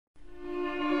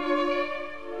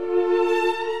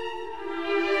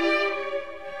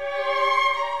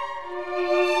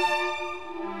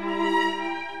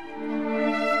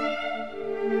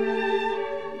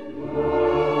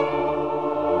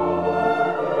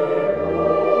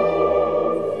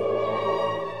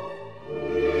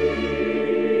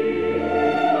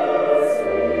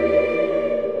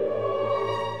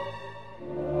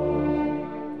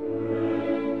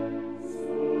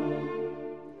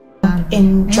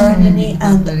Germany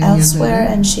and elsewhere,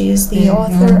 and she is the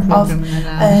author of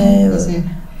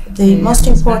the most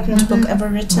important book ever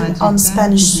written on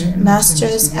Spanish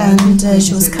masters, and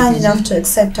she was kind enough to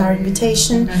accept our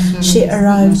invitation. She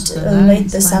arrived late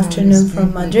this afternoon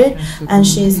from Madrid, and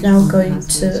she is now going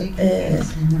to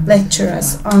lecture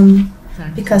us on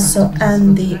Picasso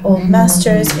and the old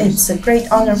masters. It's a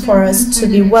great honor for us to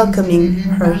be welcoming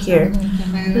her here.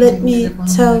 Let me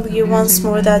tell you once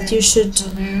more that you should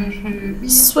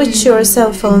switch your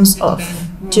cell phones off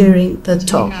during the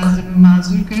talk.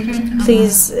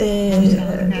 Please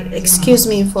excuse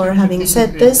me for having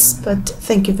said this, but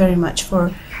thank you very much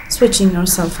for switching your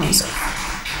cell phones off.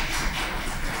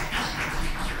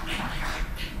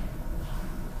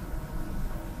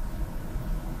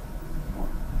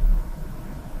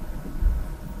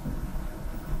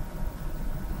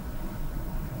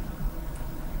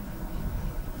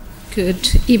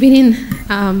 Good evening,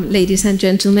 ladies and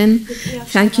gentlemen.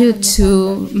 Thank you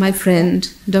to my friend,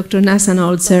 Dr. Nazan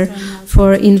Olzer,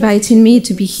 for inviting me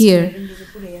to be here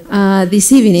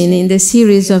this evening in the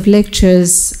series of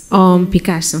lectures on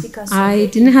Picasso. I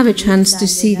didn't have a chance to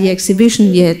see the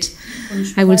exhibition yet.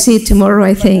 I will see it tomorrow,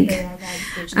 I think,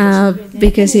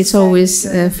 because it's always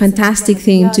a fantastic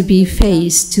thing to be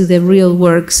faced to the real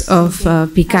works of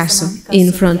Picasso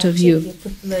in front of you.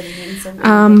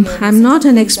 I'm not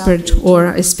an expert or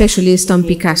a specialist on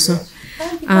Picasso.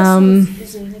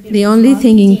 The only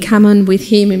thing in common with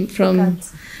him from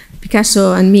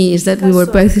Picasso and me is that we were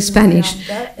both Spanish,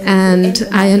 and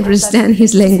I understand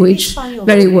his language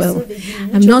very well.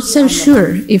 I'm not so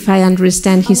sure if I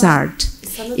understand his art.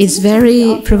 It's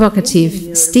very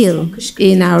provocative still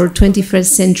in our 21st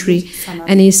century,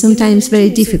 and is sometimes very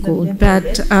difficult,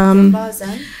 but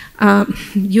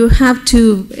you have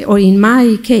to, or in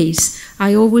my case,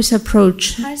 I always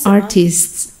approach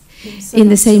artists in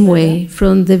the same way,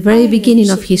 from the very beginning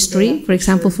of history, for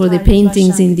example, for the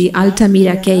paintings in the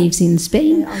Altamira caves in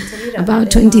Spain,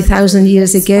 about 20,000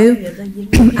 years ago,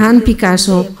 and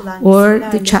Picasso, or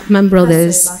the Chapman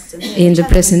brothers in the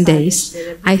present days.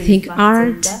 I think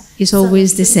art is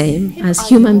always the same, as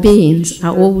human beings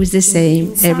are always the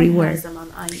same everywhere.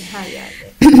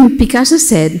 Picasso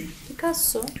said,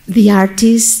 the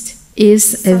artist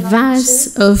is a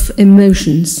vase of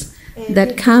emotions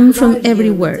that come from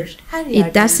everywhere.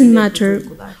 It doesn't matter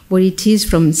where it is,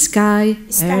 from sky,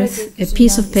 earth, a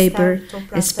piece of paper,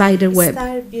 a spider web.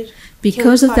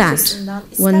 Because of that,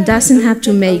 one doesn't have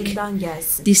to make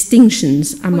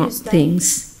distinctions among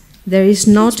things. There is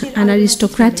not an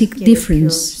aristocratic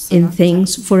difference in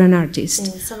things for an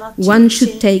artist. One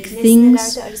should take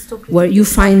things where you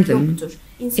find them,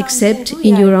 except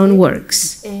in your own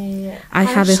works. I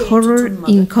have a horror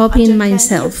in copying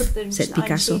myself, said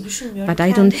Picasso, but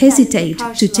I don't hesitate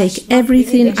to take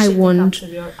everything I want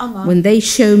when they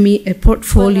show me a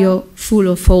portfolio full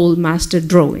of old master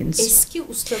drawings.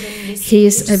 He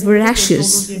is a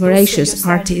voracious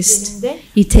artist.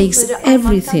 He takes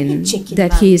everything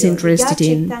that he is interested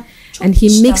in, and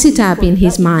he mixes it up in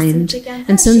his mind.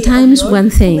 And sometimes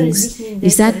one thinks,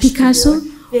 is that Picasso?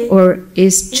 Or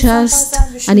is just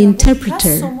an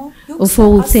interpreter of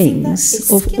all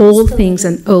things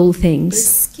and all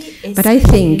things. But I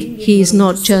think he is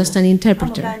not just an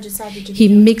interpreter. He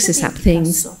mixes up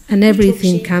things, and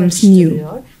everything comes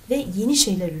new.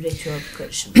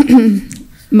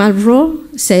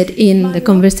 Malraux said in the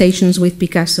Conversations with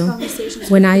Picasso,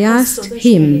 when I asked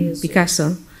him,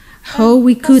 Picasso, how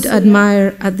we could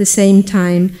admire at the same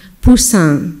time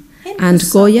Poussin and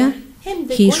Goya,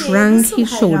 he shrugged his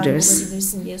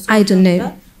shoulders. I don't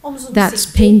know, that's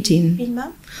painting.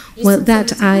 Well,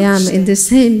 that I am in the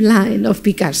same line of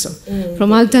Picasso.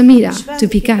 From Altamira to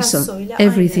Picasso,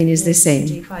 everything is the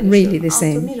same, really the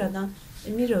same.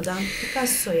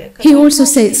 He also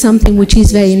said something which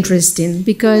is very interesting,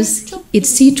 because it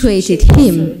situated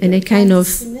him in a kind of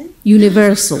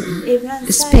universal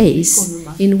space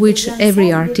in which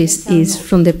every artist is,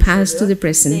 from the past to the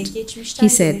present. He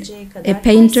said, a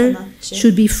painter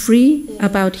should be free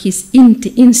about his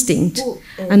instinct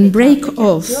and break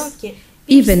off,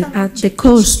 even at the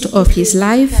cost of his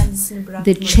life,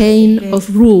 the chain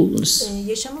of rules.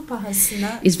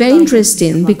 It's very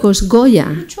interesting because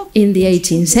Goya, in the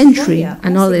 18th century,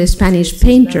 another Spanish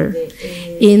painter,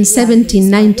 in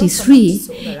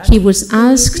 1793, he was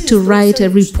asked to write a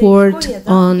report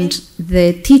on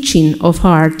the teaching of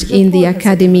art in the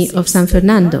Academy of San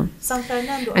Fernando.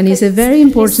 And it's a very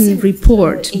important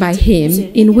report by him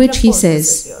in which he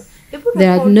says,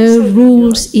 there are no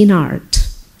rules in art.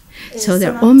 So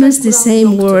they're almost the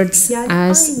same words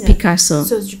as Picasso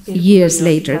years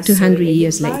later, 200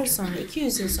 years later.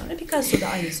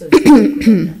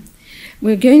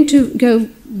 We're going to go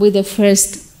with the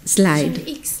first slide.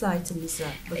 Şimdi ilk slaytımıza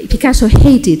bakalım. Picasso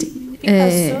hated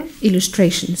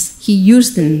illustrations. He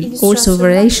used them also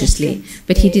voraciously,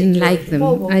 but he didn't like them.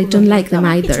 I don't like them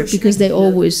either because they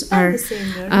always are.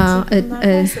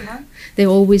 They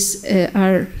always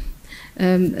are.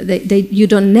 You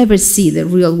don't never see the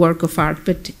real work of art,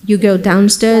 but you go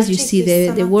downstairs, you see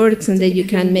the works, and then you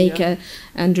can make a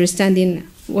understanding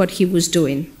what he was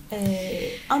doing.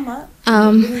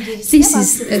 This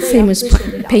is a famous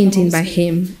painting by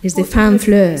him. It's the Femme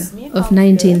Fleur of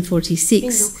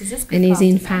 1946, and is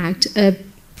in fact a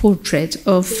portrait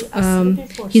of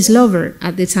his lover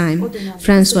at the time,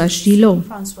 François Gillot.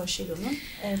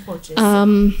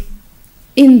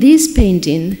 In this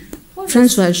painting,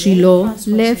 François Gillot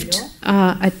left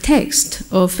a text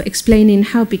of explaining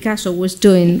how Picasso was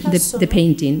doing the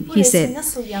painting. He said,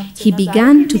 "He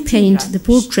began to paint the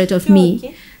portrait of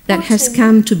me that has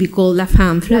come to be called La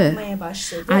Femme Fleur.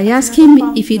 I asked him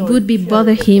if it would be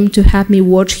bother him to have me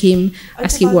watch him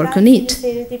as he worked on it.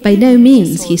 By no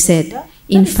means," he said.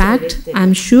 "In fact,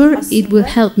 I'm sure it will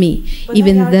help me,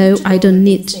 even though I don't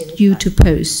need you to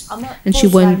pose." And she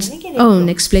went on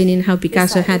explaining how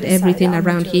Picasso had everything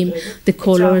around him, the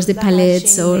colors, the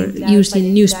palettes, or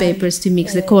using newspapers to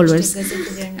mix the colors.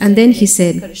 And then he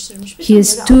said, he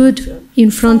stood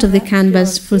in front of the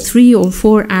canvas for 3 or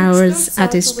 4 hours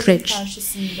at a stretch.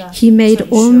 He made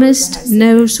almost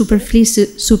no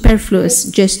superfluous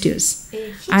gestures.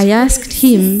 I asked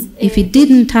him if it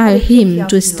didn't tire him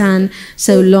to stand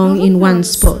so long in one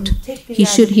spot. He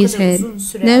shook his head.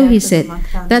 "No," he said,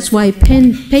 "that's why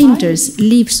painters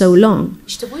live so long.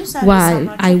 While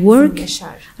I work,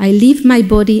 I leave my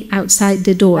body outside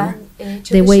the door,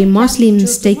 the way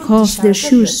Muslims take off their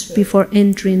shoes before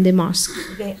entering the mosque."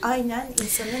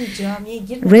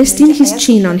 Resting his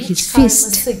chin on his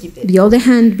fist, the other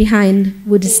hand behind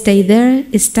would stay there,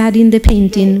 studying the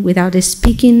painting without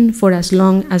speaking for as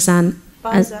long as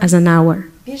an hour.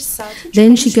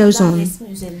 Then she goes on,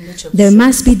 "There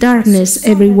must be darkness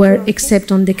everywhere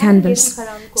except on the canvas,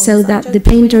 so that the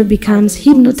painter becomes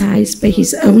hypnotized by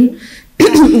his own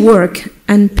work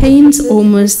and paints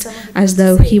almost as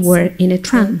though he were in a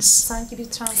trance."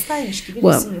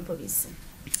 Well,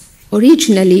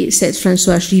 originally, said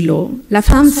François Gillot, La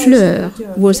Femme Fleur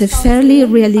was a fairly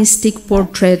realistic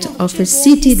portrait of a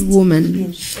seated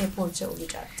woman.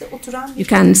 You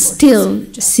can still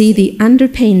see the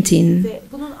underpainting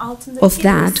of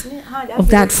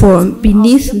that form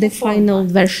beneath the final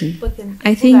version.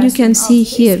 I think you can see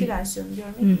here.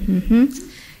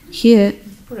 Here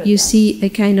you see a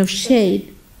kind of shade.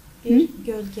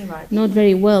 Not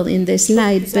very well in the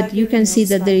slide, but you can see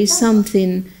that there is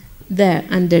something there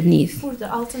underneath.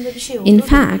 In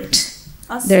fact,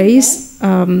 there is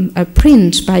a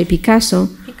print by Picasso.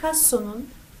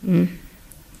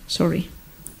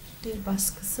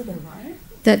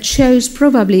 That shows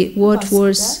probably what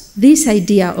was this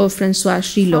idea of François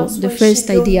Gillot, the first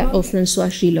idea of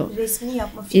François Gillot.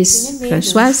 Is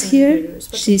Françoise here?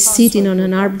 She's sitting on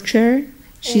an armchair.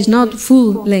 She's not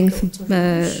full-length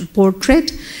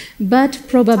portrait, but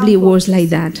probably was like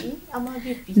that.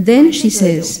 Then she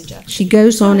says, she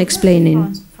goes on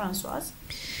explaining.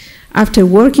 After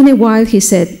working a while, he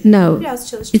said, "No,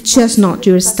 it's just not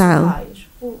your style.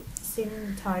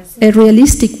 A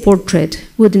realistic portrait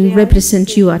wouldn't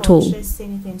represent you at all."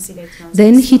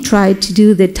 Then he tried to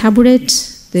do the tabouret,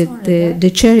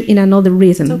 the chair in another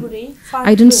rhythm.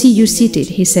 "I don't see you seated,"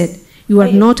 he said. "You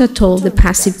are not at all the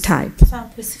passive type."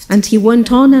 And he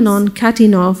went on,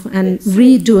 cutting off and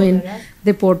redoing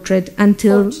the portrait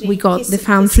until we got the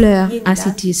Femme Fleur as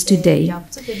it is today.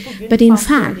 But in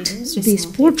fact, this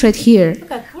portrait here,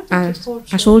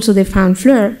 as also the Femme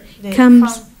Fleur, comes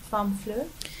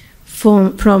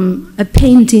from a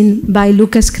painting by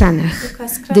Lucas Cranach,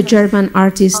 the German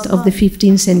artist of the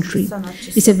 15th century.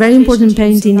 It's a very important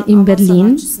painting in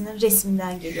Berlin.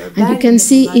 And you can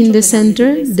see in the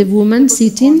center the woman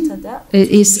sitting.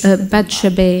 Is a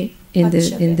Bathsheba in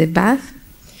the bath.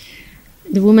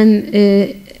 The woman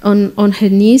on her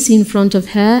knees in front of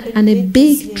her, and a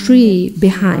big tree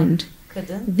behind.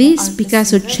 This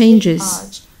Picasso changes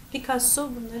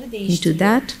into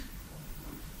that.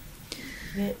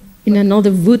 In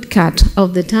another woodcut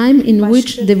of the time, in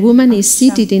which the woman is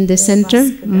seated in the center.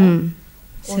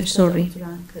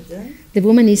 The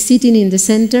woman is sitting in the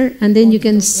center, and then you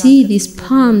can see this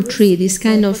palm tree, this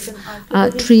kind of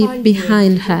tree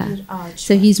behind her.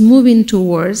 So he's moving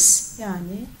towards,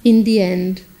 in the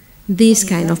end, this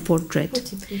kind of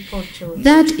portrait.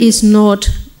 That is not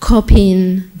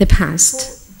copying the past.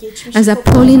 As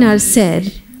Apollinaire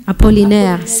said,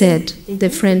 Apollinaire said, the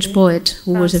French poet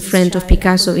who was a friend of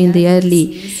Picasso in the early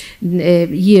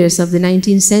years of the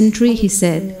 19th century, he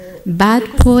said, bad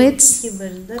poets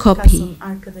copy,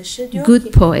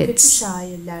 good poets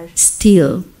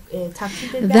steal.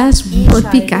 That's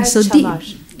what Picasso did.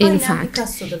 In fact,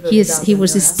 he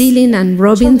was stealing and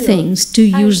robbing things to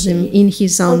use them in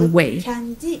his own way.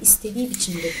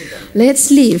 Let's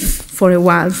leave for a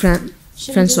while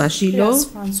François Gillot,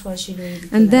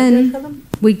 and then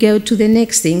we go to the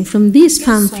next thing. From this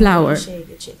fan flower,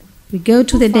 we go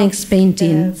to the next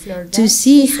painting to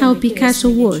see how Picasso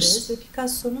was.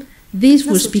 This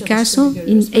was Picasso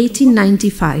in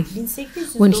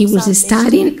 1895, when he was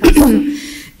studying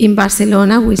in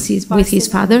Barcelona with his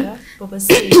father,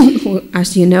 who,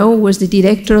 as you know, was the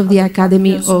director of the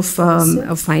Academy of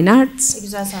Fine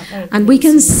Arts. And we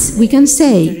can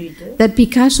say that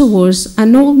Picasso was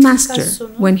an old master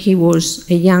when he was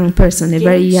a young person, a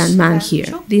very young man here.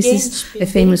 This is a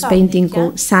famous painting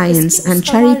called Science and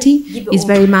Charity. It's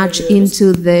very much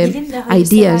into the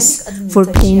ideas for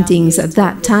paintings at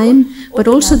that time, but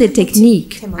also the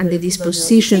technique and the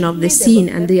disposition of the scene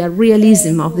and the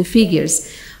realism of the figures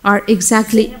are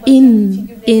exactly in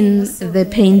the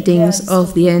paintings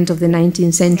of the end of the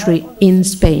 19th century in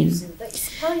Spain.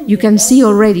 You can see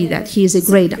already that he is a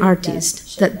great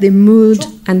artist, that the mood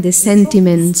and the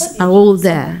sentiments are all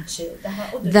there.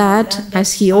 That,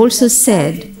 as he also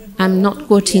said, I'm not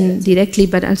quoting directly,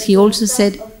 but as he also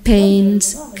said,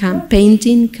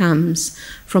 painting comes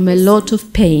from a lot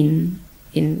of pain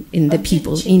in the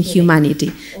people, in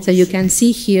humanity. So you can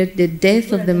see here the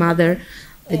death of the mother,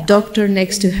 the doctor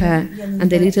next to her, and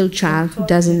the little child who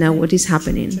doesn't know what is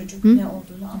happening.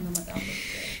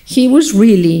 He was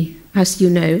really, as you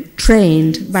know,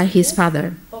 trained by his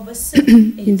father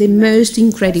in the most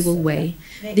incredible way.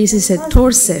 This is a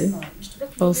torso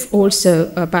of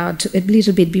also about a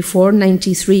little bit before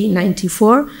 93,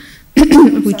 94,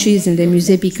 which is in the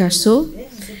Musée Picasso.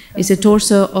 It's a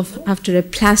torso of after a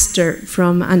plaster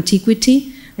from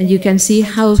antiquity, and you can see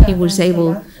how he was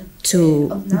able to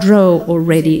draw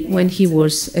already when he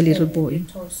was a little boy.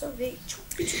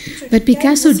 But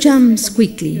Picasso jumps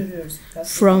quickly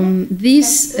from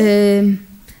this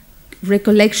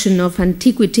recollection of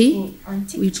antiquity,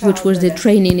 which was the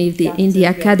training in the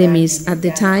academies at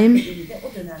the time.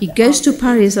 He goes to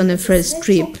Paris on a first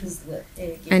trip,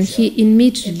 and he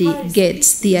immediately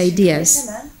gets the ideas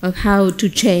of how to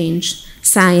change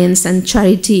science and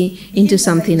charity into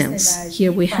something else.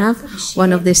 Here we have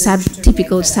one of the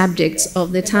typical subjects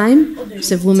of the time.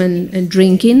 It's a woman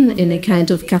drinking in a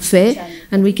kind of cafe,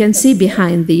 and we can see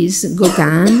behind this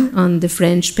Gauguin on the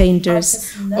French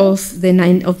painters of the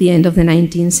end of the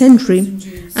 19th century,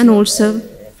 and also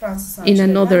in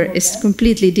another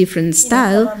completely different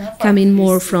style, coming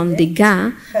more from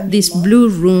Degas, this blue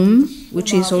room,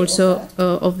 which is also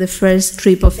of the first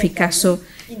trip of Picasso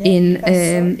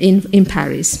in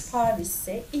Paris.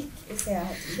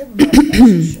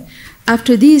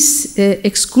 After these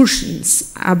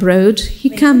excursions abroad, he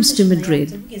comes to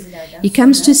Madrid. He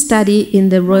comes to study in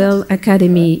the Royal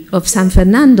Academy of San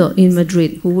Fernando in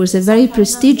Madrid, who was a very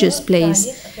prestigious place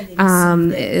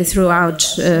throughout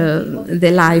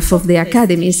the life of the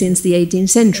academy since the 18th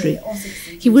century.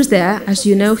 He was there, as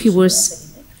you know, he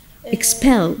was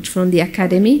expelled from the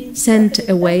academy, sent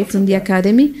away from the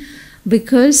academy,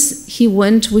 because he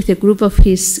went with a group of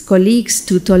his colleagues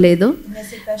to Toledo,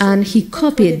 and he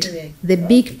copied the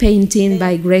big painting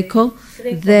by Greco,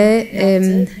 the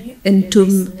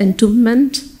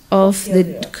entombment of the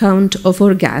Count of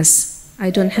Orgaz. I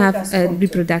don't have a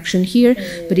reproduction here,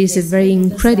 but it's a very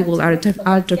incredible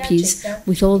altarpiece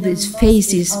with all these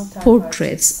faces,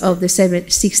 portraits of the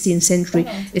 16th century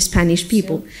Spanish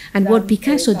people. And what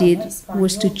Picasso did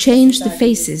was to change the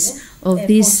faces of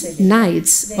these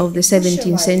knights of the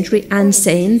 17th century and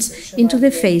saints into the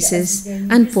faces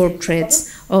and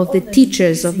portraits of the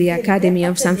teachers of the Academy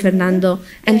of San Fernando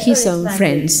and his own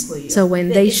friends. So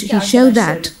when he showed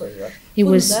that, he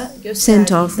was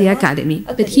sent off the academy,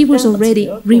 but he was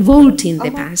already revolting the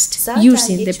past,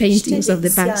 using the paintings of the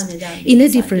past in a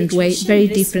different way, very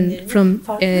different from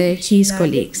his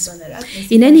colleagues.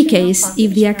 In any case,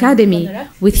 if the academy,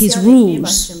 with his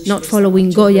rules, not following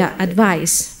Goya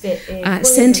advice,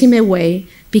 sent him away,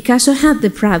 Picasso had the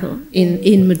Prado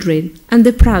in Madrid, and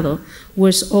the Prado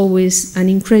was always an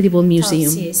incredible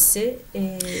museum.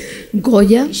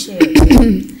 Goya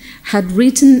had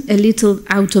written a little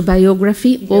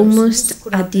autobiography almost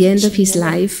at the end of his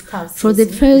life for the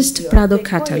first Prado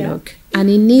catalogue. And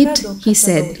in it, he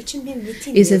said,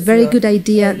 it's a very good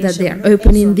idea that they are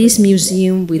opening this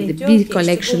museum with the big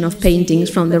collection of paintings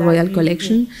from the Royal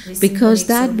Collection, because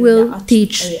that will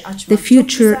teach the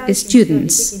future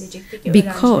students,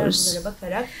 because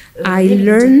I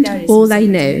learned all I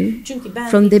know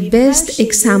from the best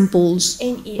examples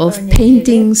of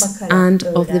paintings and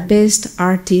of the best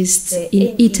artists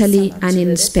in Italy and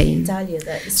in Spain.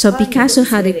 So Picasso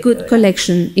had a good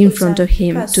collection in front of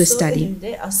him to study.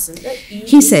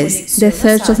 He says, the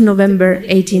 3rd of November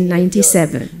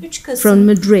 1897, from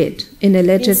Madrid, in a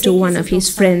letter to one of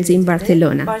his friends in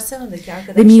Barcelona,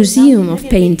 the Museum of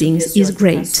Paintings is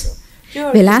great.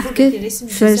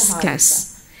 Velázquez, first class.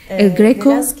 El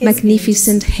Greco,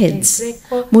 magnificent heads.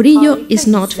 Murillo is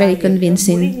not very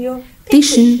convincing.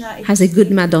 Titian has a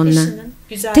good Madonna.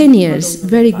 Teniers,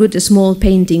 very good small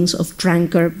paintings of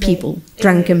drunken people.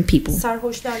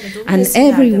 And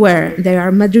everywhere there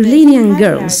are Madrilenian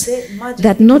girls,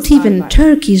 that not even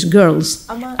Turkish girls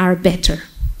are better.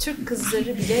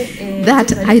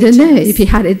 That, I don't know if he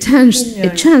had a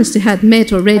chance to have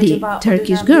met already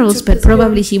Turkish girls, but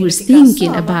probably he was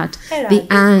thinking about the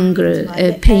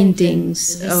Ingres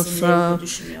paintings of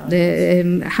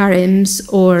the harems,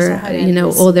 or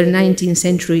other 19th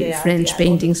century French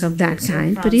paintings of that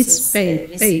kind. But it's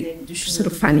very sort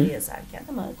of funny.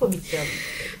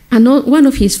 And one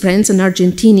of his friends, an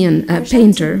Argentinian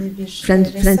painter,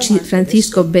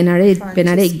 Francisco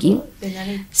Benareggi,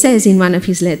 says in one of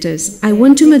his letters, I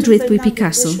went to Madrid with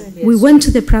Picasso. We went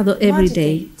to the Prado every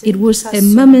day. It was a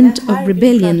moment of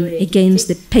rebellion against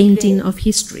the painting of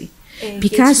history.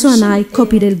 Picasso and I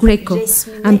copied El Greco,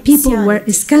 and people were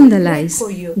scandalized.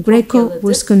 Greco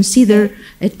was considered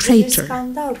a traitor.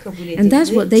 And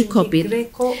that's what they copied.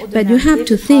 But you have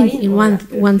to think in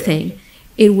one thing.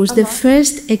 It was the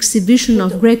first exhibition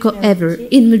of Greco ever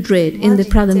in Madrid, in the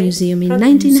Prado Museum in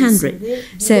 1900.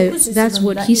 So that's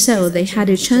what he saw. They had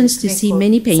a chance to see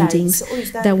many paintings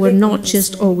that were not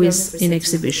just always in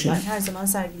exhibition.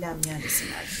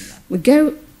 We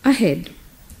go ahead.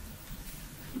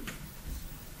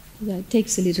 That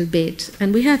takes a little bit.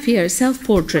 And we have here a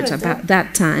self-portrait about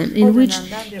that time, in which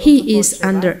he is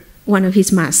under one of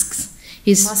his masks.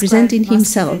 He's presenting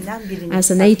himself as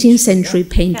an 18th century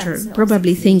painter,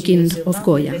 probably thinking of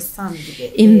Goya.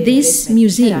 In this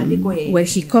museum, where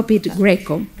he copied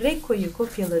Greco,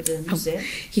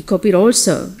 he copied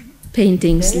also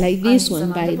paintings like this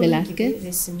one by Velázquez.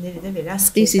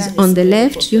 This is on the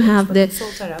left. You have the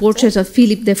portrait of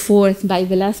Philip IV by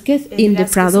Velázquez in the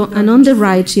Prado, and on the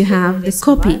right you have the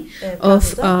copy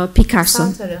of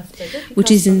Picasso,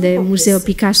 which is in the Museo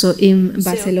Picasso in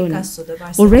Barcelona.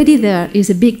 Already there is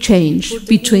a big change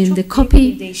between the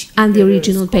copy and the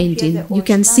original painting. You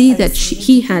can see that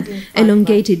he had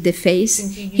elongated the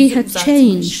face, he had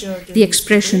changed the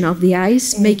expression of the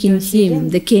eyes, making him,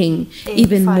 the king,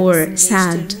 even more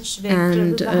sad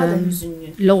and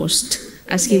lost,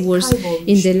 as he was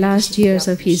in the last years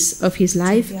of his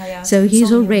life. So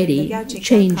he's already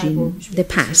changing the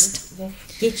past.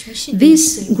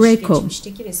 This Greco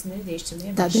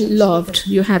that they loved,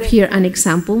 you have here an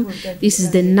example. This is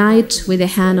the knight with a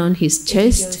hand on his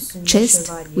chest,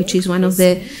 which is one of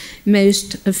the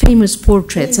most famous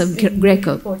portraits of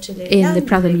Greco in the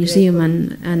Prado Museum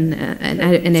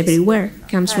and everywhere.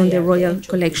 Comes from the Royal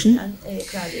Collection.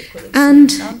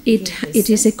 And it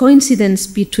is a coincidence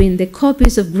between the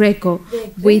copies of Greco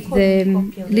with the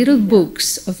little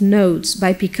books of notes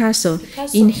by Picasso.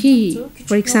 In he,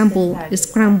 for example,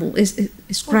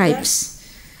 scribes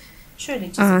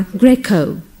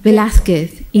Greco,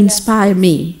 Velázquez, inspire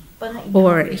me.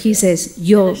 Or he says,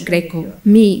 yo Greco,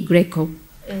 me Greco,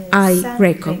 I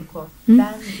Greco.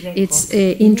 It's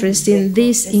interesting,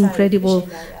 this incredible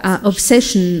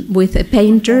obsession with a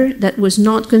painter that was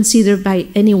not considered by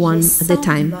anyone at the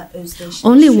time.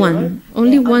 Only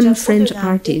one French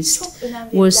artist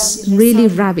was really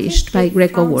ravished by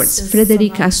Greco works,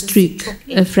 Frédéric Astruc,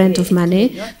 a friend of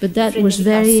Manet, but that was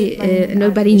very,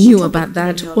 nobody knew about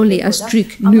that, only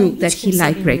Astruc knew that he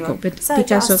liked Greco, but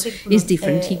Picasso is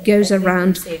different. He goes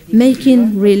around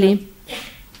making really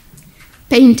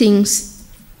paintings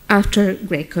after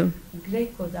Greco.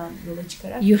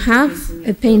 You have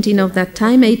a painting of that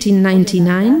time,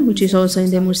 1899, which is also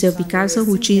in the Museo Picasso,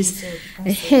 which is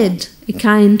a head, a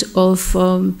kind of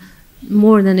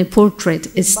more than a portrait,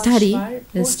 a study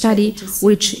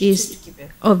which is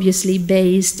obviously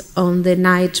based on the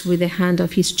knight with the hand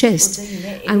of his chest.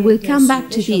 And we'll come back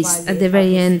to this at the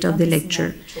very end of the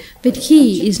lecture. But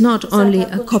he is not only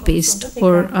a copyist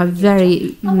or a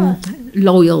very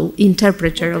loyal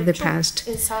interpreter of the past.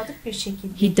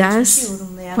 He does,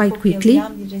 quite quickly, a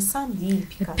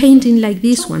painting like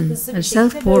this one, a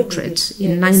self-portrait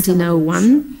in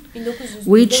 1901,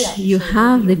 which you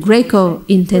have the Greco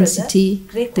intensity,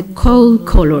 the cold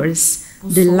colors,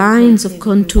 the lines of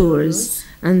contours,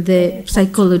 and the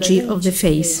psychology of the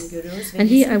face. And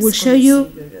here I will show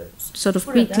you, sort of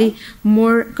quickly,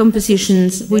 more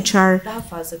compositions which are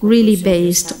really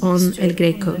based on El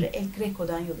Greco.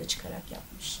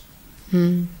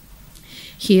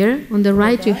 Here, on the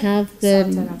right, you have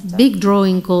the big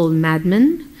drawing called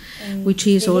Madman, which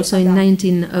is also in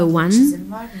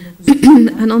 1901.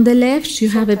 And on the left, you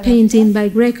have a painting by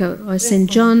Greco, or St.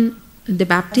 John the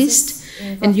Baptist,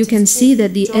 and you can see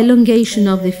that the elongation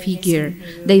of the figure,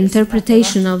 the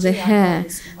interpretation of the hair,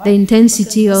 the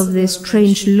intensity of the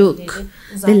strange look,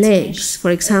 the legs,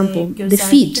 for example, the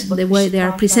feet, the way they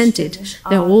are presented,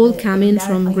 they're all coming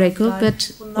from Greco,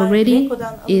 but already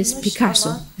is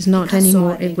Picasso, is not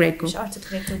anymore a Greco.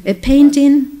 A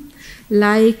painting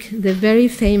like the very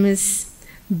famous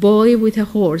boy with a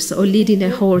horse, or leading a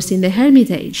horse in the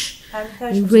Hermitage,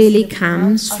 really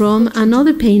comes from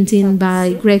another painting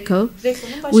by Greco,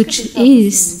 which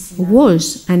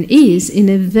was and is in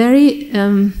a very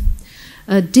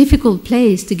difficult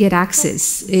place to get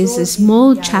access. It's a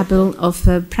small chapel of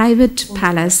a private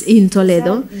palace in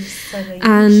Toledo,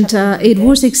 and it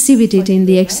was exhibited in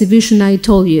the exhibition I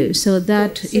told you, so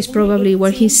that is probably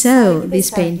where he saw this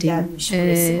painting,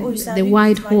 the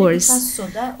white horse,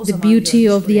 the beauty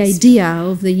of the idea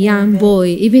of the young boy,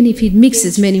 even if it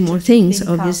mixes many more things,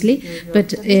 obviously,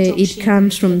 but it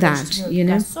comes from that, you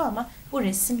know.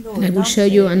 I will show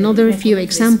you another few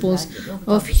examples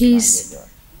of his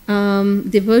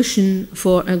devotion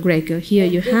for a Greco. Here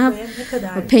you have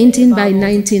a painting by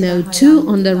 1902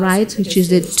 on the right, which is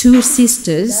the Two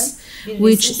Sisters,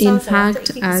 which in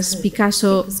fact, as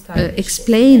Picasso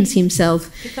explains himself,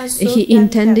 he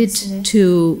intended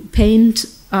to paint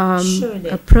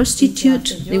a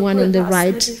prostitute, the one on the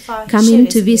right, coming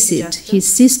to visit his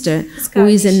sister, who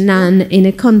is a nun in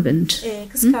a convent.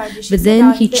 But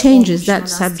then he changes that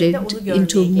subject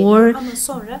into a more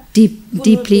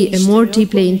deeply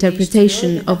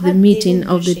interpretation of the meeting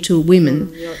of the two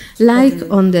women. Like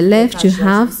on the left, you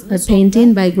have a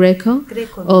painting by Greco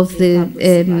of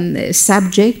the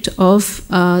subject of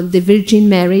the Virgin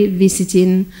Mary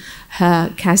visiting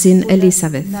her cousin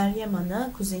Elizabeth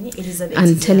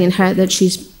and telling her that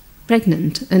she's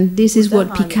pregnant. And this is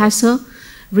what Picasso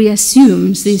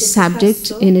reassumes this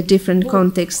subject in a different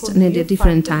context and at a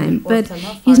different time. But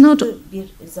he's not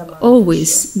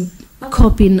always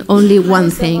copying only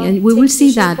one thing, and we will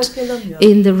see that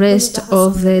in the rest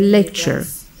of the lecture.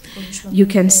 You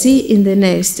can see in the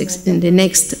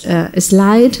next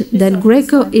slide that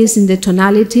Greco is in the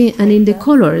tonality and in the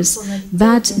colors,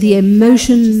 but the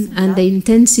emotion and the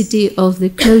intensity of the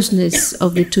closeness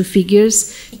of the two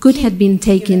figures could have been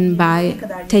taken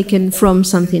from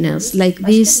something else, like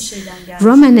this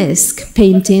Romanesque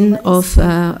painting of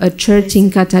a church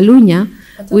in Catalonia,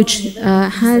 which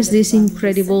has these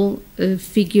incredible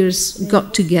figures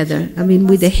got together, I mean,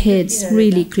 with the heads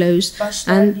really close,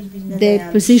 and the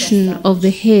position of the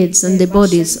heads and the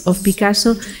bodies of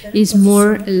Picasso is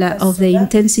more of the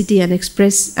intensity and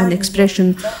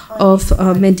expression of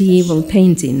medieval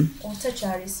painting.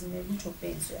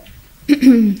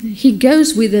 He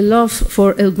goes with the love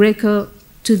for El Greco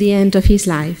to the end of his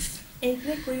life.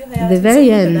 At the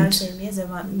very end,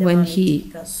 when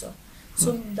he...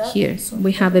 Here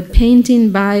we have a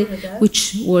painting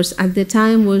which was at the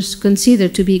time was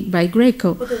considered to be by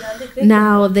Greco.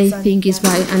 Now they think it's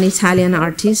by an Italian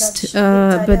artist,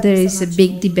 but there is a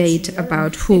big debate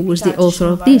about who was the author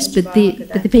of this. But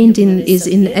the painting is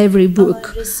in every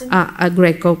book a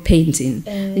Greco painting.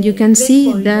 And you can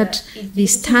see that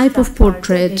this type of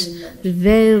portrait, the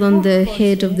veil on the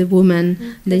head of the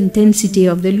woman, the intensity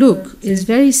of the look is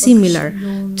very similar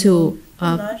to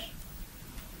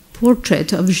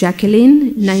portrait of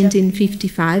Jacqueline,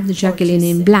 1955, the Jacqueline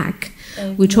in black,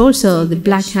 which also the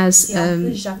black has a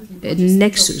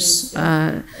nexus,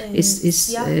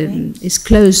 is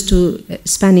close to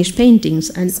Spanish paintings,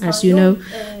 and as you know,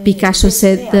 Picasso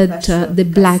said that the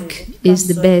black is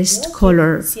the best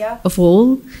color of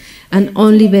all, and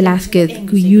only Velázquez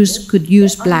could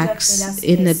use blacks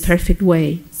in a perfect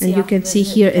way. And you can see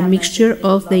here a mixture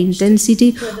of the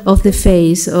intensity of the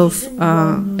face of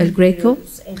El Greco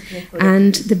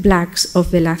and the blacks of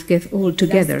Velázquez all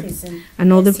together.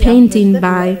 Another painting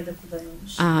by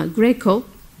Greco,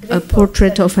 a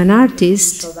portrait of an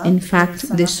artist, in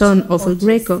fact the son of El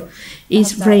Greco,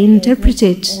 is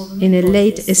reinterpreted in a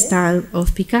late style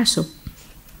of Picasso.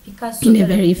 in a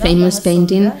very famous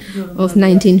painting of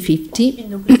 1950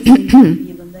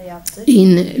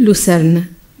 in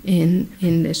Lucerne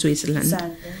in Switzerland.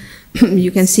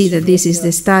 You can see that this is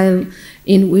the style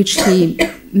in which he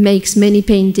makes many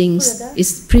paintings.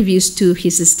 It's previous to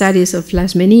his studies of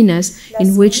Las Meninas,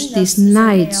 in which these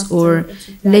knights or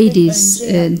ladies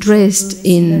dressed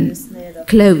in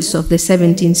clothes of the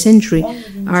 17th century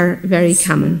are very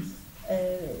common.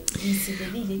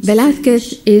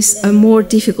 Velázquez is a more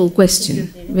difficult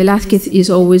question. Velázquez is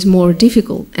always more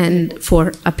difficult, and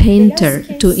for a painter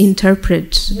to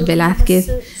interpret Velázquez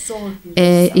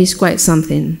is quite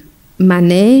something.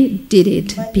 Manet did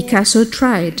it, Picasso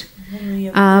tried,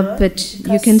 but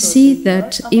you can see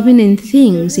that even in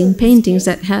things, in paintings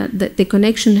that the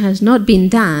connection has not been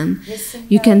done,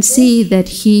 you can see that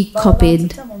he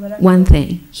copied one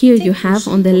thing. Here you have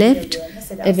on the left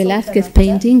a Velázquez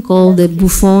painting called the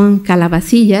Buffon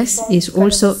Calabacillas, is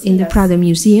also in the Prado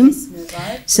Museum.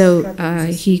 So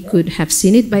he could have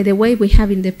seen it. By the way, we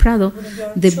have in the Prado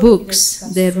the books,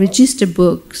 the register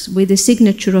books with the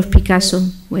signature of Picasso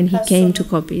when he came to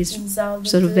copy. It's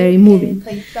sort of very moving.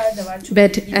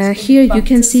 But here you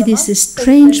can see this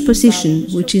strange position,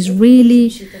 which is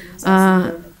really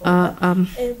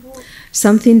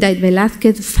something that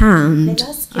Velázquez found,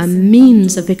 a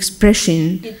means of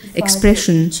expression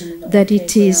that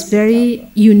it is very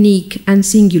unique and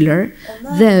singular,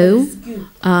 though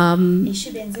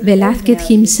Velázquez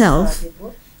himself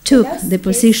took the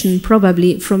position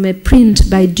probably from a print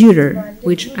by Dürer,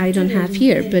 which I don't have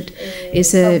here, but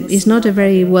is not a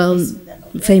very well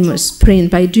famous print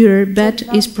by Dürer, but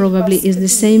is probably the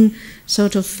same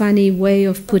sort of funny way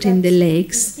of putting the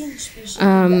legs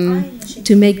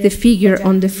to make the figure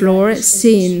on the floor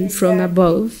seen from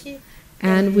above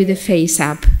and with the face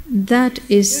up. That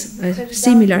is a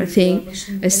similar thing,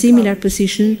 a similar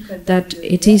position that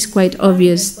it is quite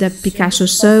obvious that Picasso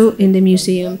saw in the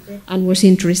museum and was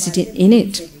interested in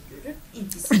it.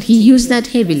 And he used that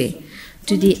heavily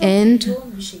to the end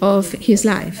of his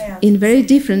life in very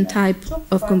different type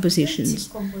of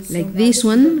compositions, like this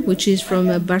one, which is from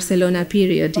a Barcelona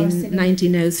period in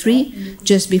 1903,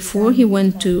 just before he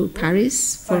went to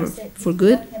Paris for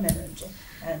good,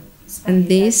 and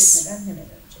this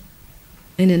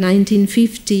in a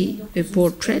 1950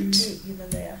 portrait,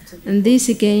 and this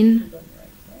again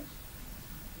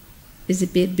is a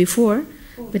bit before.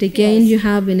 But again, you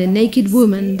have in a naked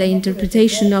woman the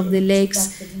interpretation of the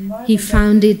legs. He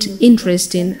found it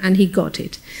interesting and he got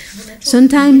it.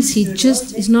 Sometimes he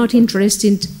just is not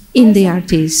interested in the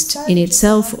artist in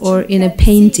itself or in a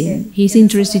painting. He's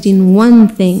interested in one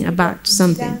thing about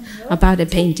something, about a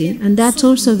painting. And that's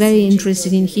also very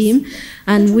interesting in him.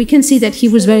 And we can see that he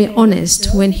was very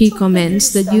honest when he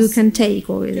comments that you can take,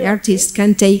 or the artist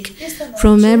can take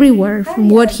from everywhere, from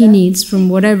what he needs, from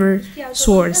whatever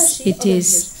source it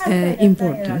is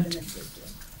important.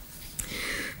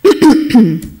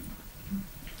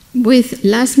 With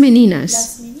Las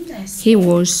Meninas, he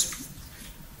was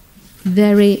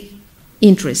very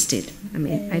interested. I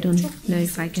mean, I don't know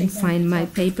if I can find my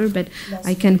paper, but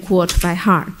I can quote by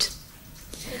heart.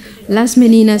 Las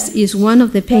Meninas is one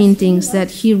of the paintings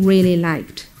that he really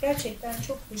liked.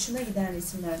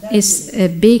 It's a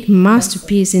big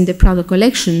masterpiece in the Prado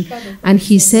collection, and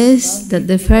he says that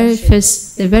the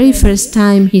very first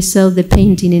time he saw the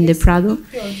painting in the Prado,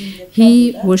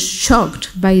 he was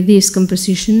shocked by this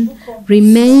composition,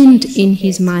 remained in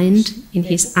his mind, in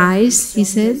his eyes, he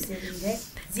said,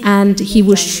 and he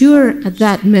was sure at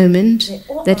that moment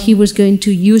that he was going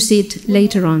to use it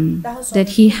later on,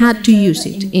 that he had to use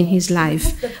it in his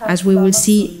life, as we will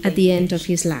see at the end of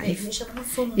his life.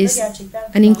 It's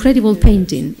an incredible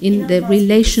painting in the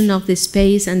relation of the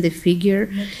space and the figure,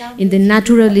 in the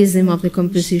naturalism of the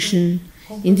composition,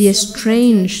 in the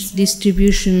strange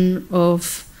distribution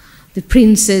of the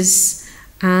princess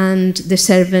and the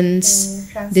servants,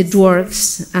 the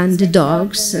dwarfs and the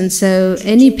dogs. And so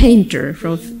any painter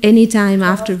from any time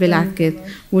after Velázquez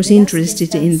was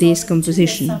interested in this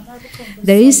composition.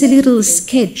 There is a little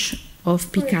sketch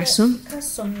of Picasso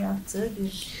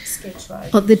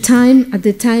at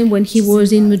the time when he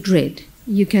was in Madrid.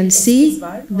 You can see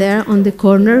there on the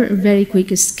corner a very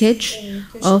quick sketch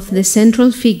of the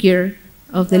central figure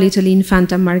of the little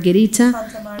Infanta Margherita,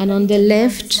 and on the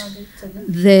left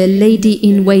the lady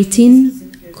in waiting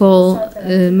called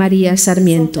Maria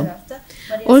Sarmiento.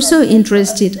 Also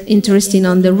interesting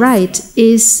on the right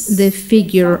is the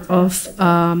figure of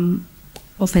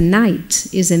a knight,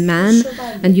 is a man,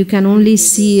 and you can only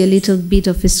see a little bit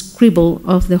of a scribble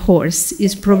of the horse.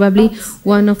 It's probably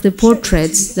one of the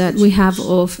portraits that we have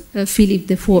of Philip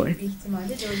IV.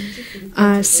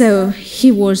 So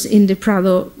he was in the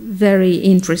Prado very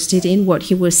interested in what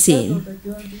he was seeing.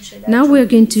 Now we're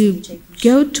going to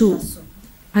go to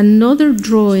another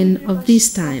drawing of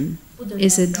this time.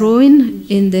 It's a drawing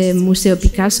in the Museo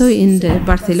Picasso in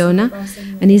Barcelona,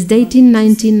 and it's dated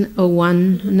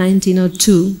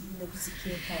 1901-1902.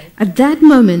 At that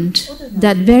moment,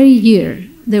 that very year,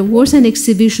 there was an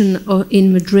exhibition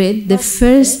in Madrid, the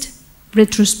first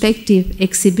retrospective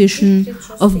exhibition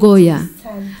of Goya,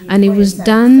 and it was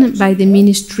done by the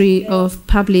Ministry of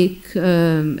Public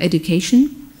Education,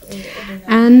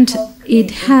 and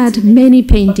it had many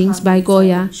paintings by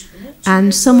Goya,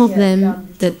 and some of them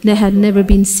that they had never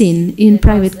been seen in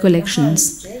private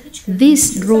collections.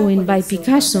 This drawing by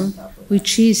Picasso,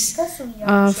 which is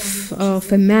of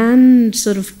a man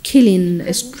sort of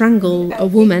strangle a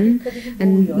woman,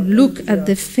 and look at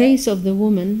the face of the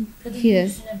woman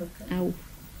here,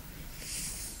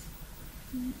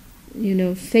 you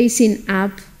know, facing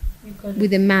up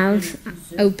with the mouth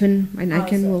open, and I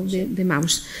can move the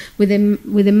mouse, with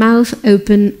the mouth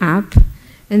open up,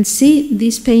 and see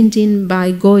this painting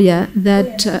by Goya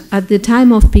that at the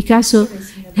time of Picasso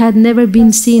had never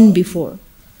been seen before.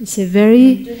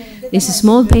 It's a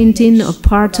small painting of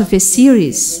part of a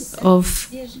series of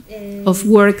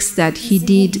works that he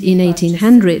did in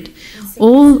 1800,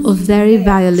 all of very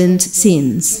violent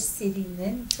scenes.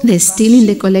 They're still in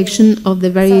the collection of the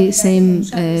very same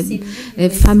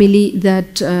family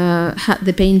that had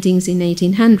the paintings in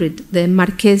 1800, the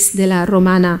Marqués de la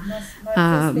Romana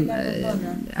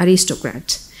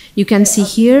aristocrat. You can see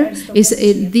here,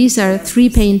 these are 3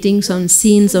 paintings on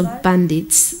scenes of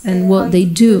bandits, and what they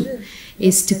do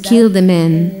is to kill the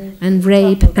men and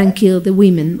rape and kill the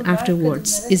women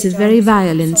afterwards. It's a very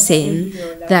violent scene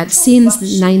that since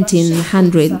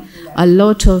 1900 a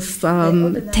lot of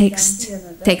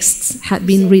texts had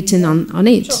been written on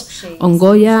it, on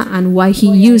Goya and why he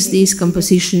used this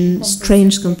composition,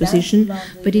 strange composition,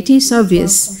 but it is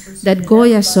obvious that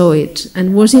Goya saw it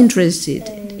and was interested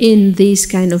in this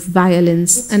kind of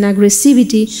violence and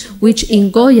aggressivity, which in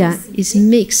Goya is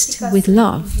mixed with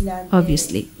love,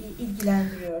 obviously.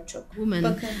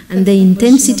 Woman and the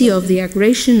intensity of the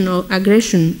aggression of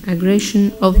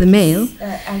the male,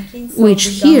 which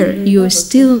here we are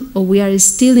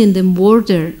still in the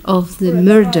border of the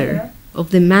murder of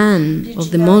the man,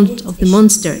 of the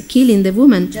monster killing the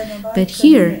woman, but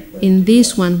here in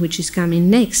this one which is coming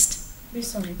next,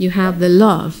 you have the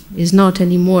love. Is not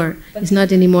anymore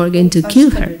going to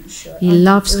kill her. He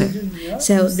loves her.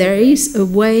 So there is a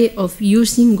way of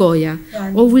using Goya,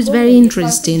 always very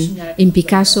interesting in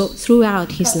Picasso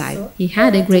throughout his life. He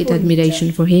had a great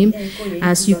admiration for him,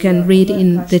 as you can read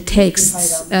in the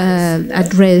texts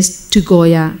addressed to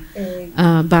Goya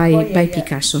by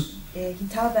Picasso.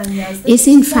 It's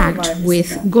in fact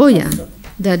with Goya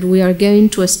that we are going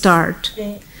to start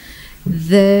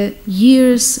the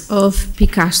years of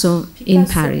Picasso in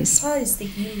Paris.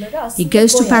 He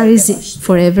goes to Paris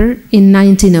forever in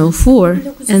 1904,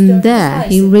 and there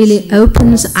he really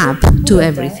opens up to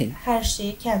everything.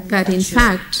 But in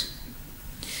fact,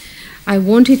 I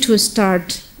wanted to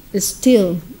start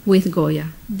still with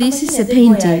Goya. This is a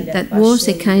painting that was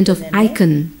a kind of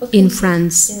icon in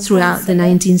France throughout the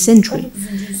 19th century.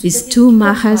 These 2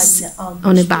 Mahas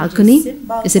on a balcony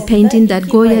is a painting that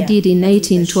Goya did in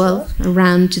 1812,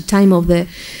 around the time of the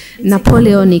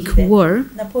Napoleonic War,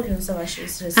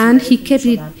 and he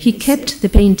kept the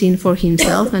painting for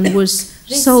himself and was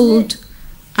sold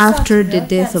after the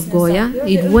death of Goya.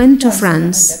 It went to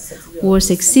France, was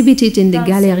exhibited in the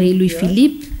Galerie Louis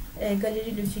Philippe,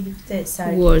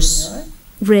 was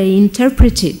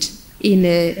reinterpreted in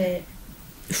a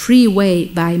free way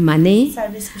by Manet,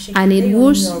 and it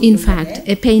was in fact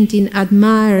a painting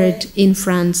admired in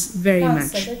France very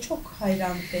much.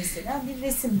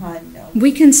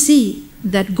 We can see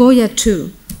that Goya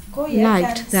too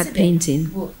liked that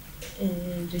painting.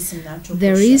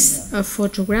 There is a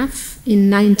photograph in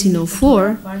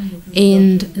 1904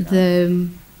 in the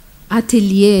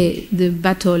Atelier de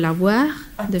Bateau-Lavoir,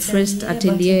 the first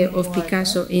atelier of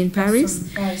Picasso in Paris,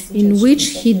 in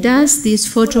which he does this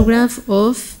photograph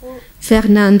of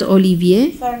Fernand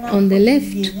Olivier on the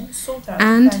left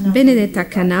and Benedetta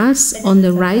Canals on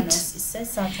the right,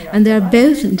 and they are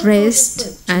both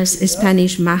dressed as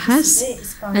Spanish Majas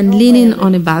and leaning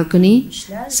on a balcony,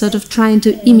 sort of trying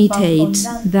to imitate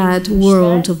that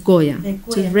world of Goya,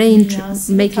 to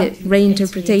make a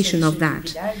reinterpretation of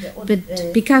that.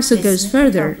 But Picasso goes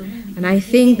further, and I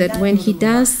think that when he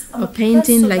does a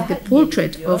painting like the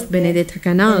portrait of Benedetta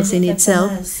Canals in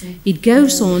itself, it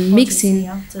goes on mixing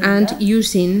and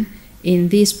using in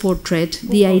this portrait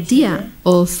the idea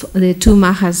of the 2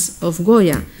 Majas of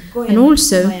Goya, and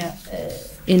also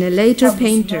in a later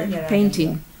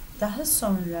painting,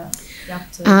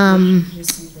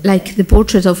 like the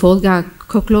portrait of Olga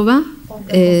Koklova,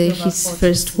 his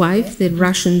first wife, the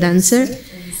Russian dancer,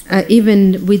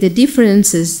 even with the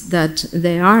differences that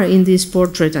there are in this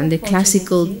portrait and the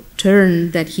classical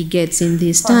turn that he gets in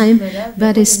this time,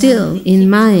 but still in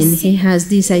mind he has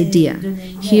this idea.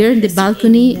 Here the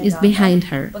balcony is behind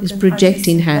her, is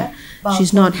projecting her.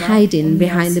 She's not hiding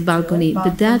behind the balcony,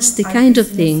 but that's the kind of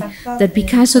thing that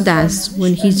Picasso does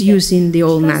when he's using the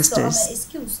old masters.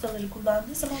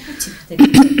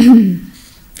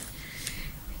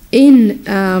 In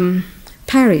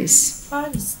Paris,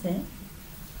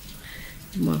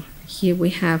 well, here we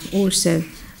have also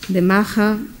the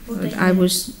Maja. I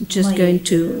was just going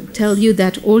to tell you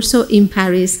that also in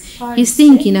Paris, he's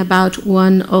thinking about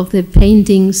one of the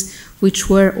paintings which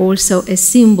were also a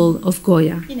symbol of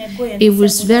Goya. It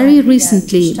was very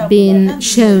recently been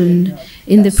shown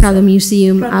in the Prado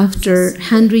Museum after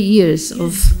 100 years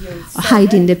of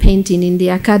hiding the painting in the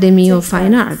Academy of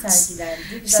Fine Arts.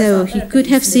 So he could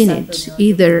have seen it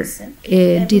either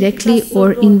directly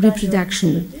or in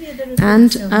reproduction.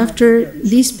 And after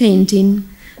this painting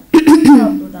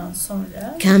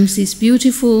comes this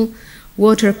beautiful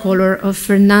watercolor of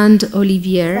Fernand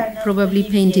Olivier, probably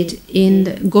painted in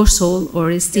Gossol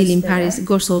or still in Paris.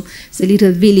 Gossol is a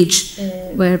little village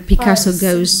where Picasso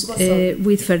goes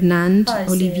with Fernand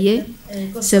Olivier.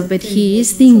 So, but he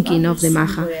is thinking of the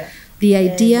Maja, the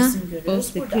idea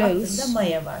of the clothes,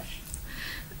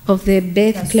 of the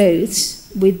bedclothes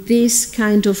with this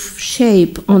kind of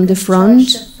shape on the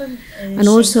front, and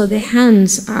also the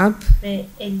hands up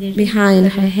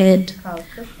behind her head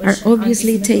are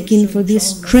obviously taken for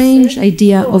this strange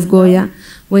idea of Goya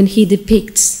when he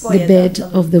depicts the bed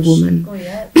of the woman.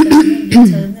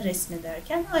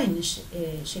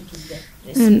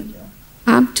 And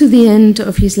up to the end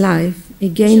of his life,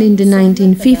 again in the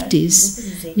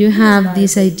 1950s, you have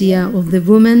this idea of the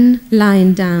woman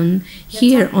lying down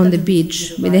here on the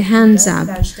beach with the hands up,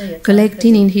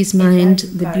 collecting in his mind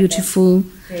the beautiful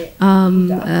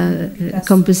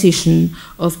composition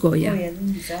of Goya.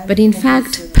 But in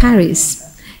fact,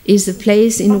 Paris is a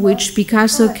place in which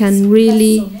Picasso can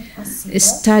really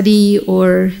study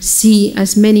or see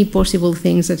as many possible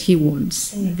things that he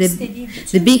wants.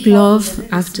 The big love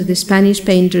after the Spanish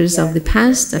painters of the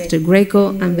past, after Greco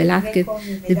and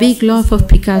Velázquez, the big love of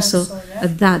Picasso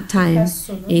at that time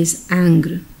is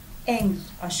Ingres,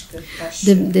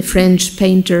 the French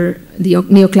painter, the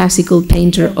neoclassical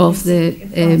painter of the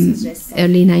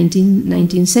early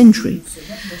 19th century.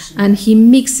 And he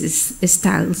mixes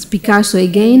styles. Picasso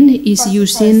again is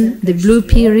using the blue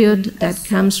period that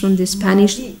comes from the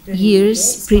Spanish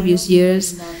years, previous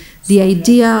years, the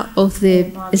idea of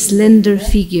the slender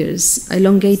figures,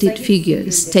 elongated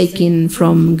figures taken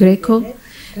from Greco,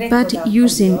 but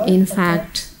using in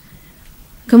fact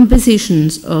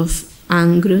compositions of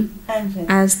Ingres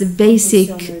as the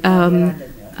basic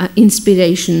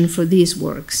inspiration for these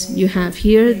works. You have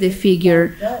here the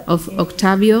figure of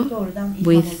Octavio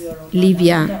with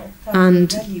Livia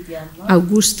and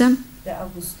Augusta,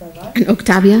 and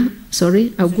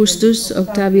Augustus,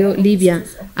 Octavio, Livia,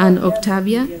 and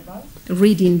Octavia,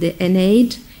 reading the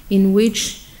Aeneid, in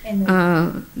which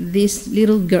this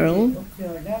little girl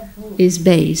is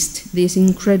based, this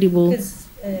incredible,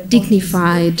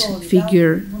 dignified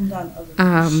figure,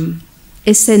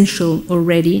 essential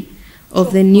already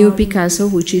of the new Picasso,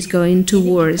 which is going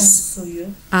towards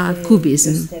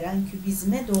Cubism.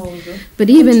 But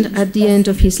even at the end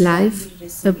of his life,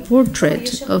 a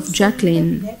portrait of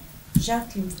Jacqueline,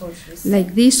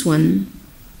 like this one,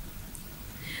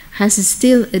 has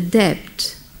still a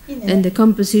depth in the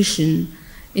composition,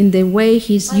 in the way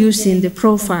he's using the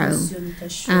profile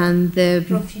and the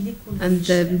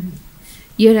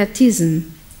hieratism,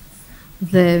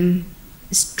 the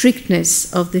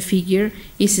strictness of the figure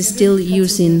is still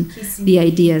using the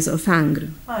ideas of Ingres.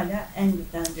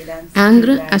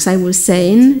 Ingres, as I was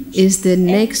saying, is the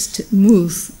next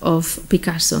move of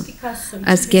Picasso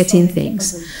as getting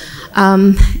things.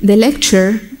 The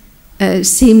lecture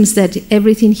seems that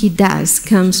everything he does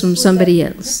comes from somebody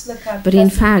else, but in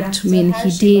fact, I mean, he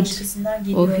did.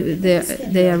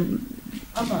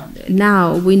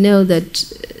 Now we know that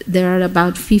there are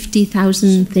about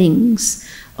 50,000 things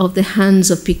of the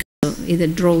hands of Picasso, either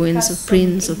drawings of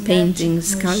prints, of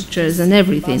paintings, sculptures, and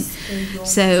everything.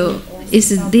 So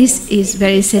this is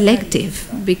very selective.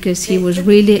 because he was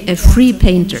really a free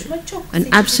painter, an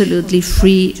absolutely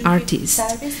free artist.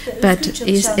 But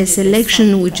it's a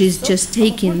selection which is just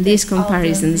taking these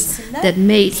comparisons that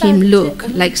made him look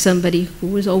like somebody who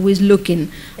was always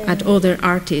looking at other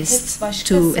artists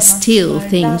to steal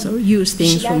things or use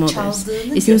things from others.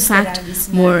 It's in fact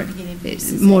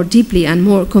more deeply and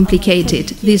more complicated,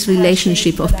 this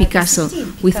relationship of Picasso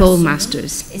with all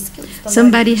masters.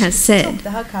 Somebody has said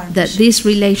that this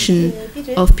relation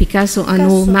of Picasso and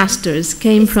all masters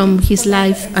came from his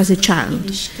life as a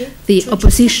child. The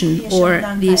opposition or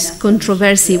this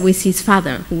controversy with his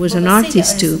father, who was an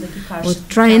artist too, was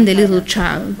trying the little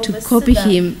child to copy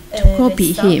him,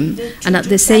 and at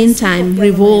the same time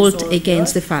revolt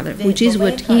against the father, which is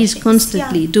what he is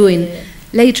constantly doing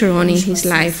later on in his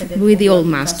life with the old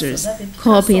masters,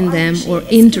 copying them or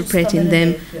interpreting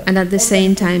them, and at the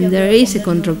same time there is a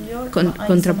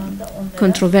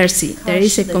controversy, there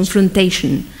is a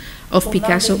confrontation of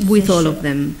Picasso with all of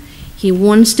them. He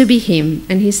wants to be him,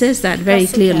 and he says that very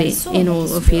clearly in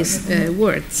all of his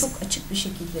words.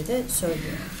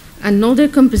 Another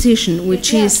composition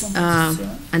which is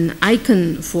an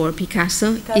icon for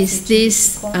Picasso is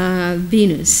this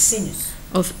Venus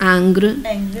of Ingres,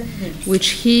 which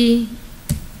he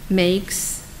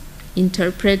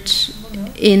interprets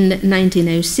in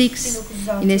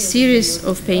 1906 in a series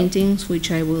of paintings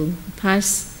which I will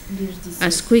pass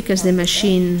as quick as the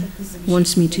machine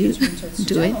wants me to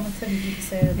do it.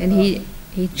 And he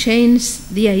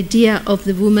changed the idea of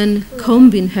the woman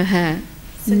combing her hair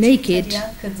naked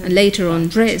and later on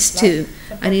dressed too.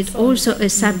 And it's also a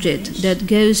subject that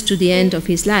goes to the end of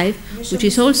his life, which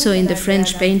is also in the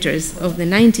French painters of the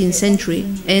 19th century,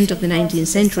 end of the 19th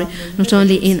century, not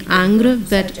only in Ingres,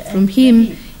 but from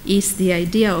him is the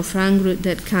idea of Ingres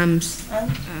that comes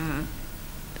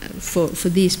for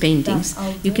these paintings.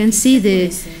 You can see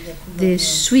the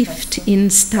shift in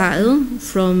style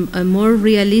from a more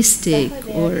realistic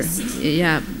or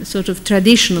sort of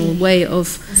traditional way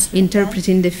of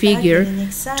interpreting the figure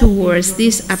towards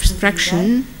this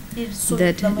abstraction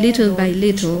that little by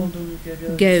little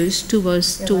goes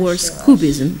towards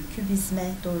cubism.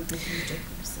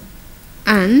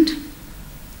 And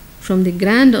from the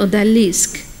Grand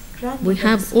Odalisque we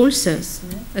have also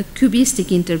a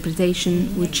cubistic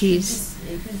interpretation, which is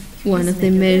one of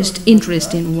the most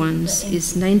interesting ones.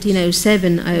 It's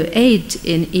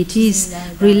 1907-08, and it is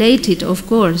related, of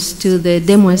course, to the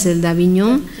Demoiselles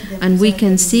d'Avignon, and we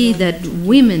can see that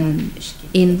women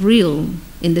in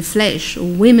the flesh, or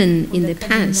women in the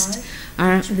past,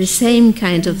 are the same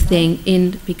kind of thing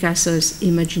in Picasso's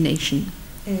imagination.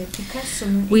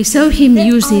 We saw him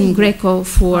using Greco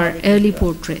for early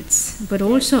portraits, but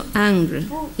also Ingres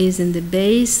is in the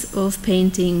base of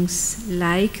paintings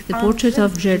like the portrait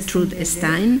of Gertrude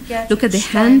Stein. Look at the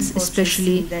hands,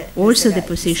 especially, also the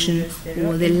position,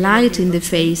 or the light in the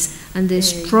face, and the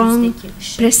strong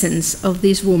presence of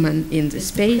this woman in the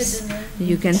space.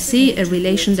 You can see a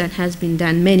relation that has been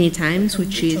done many times,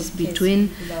 which is between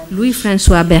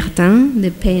Louis-François Bertin,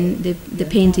 the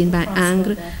painting by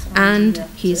Ingres, and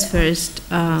his first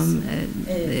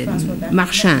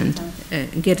marchand,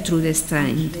 Gertrude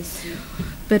Stein.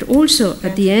 But also,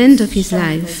 at the end of his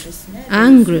life,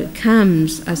 Ingres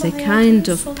comes as a kind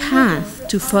of path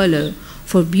to follow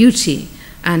for beauty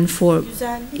and for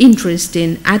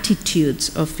interesting attitudes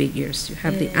of figures. You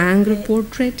have the Ingres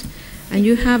portrait, and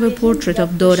you have a portrait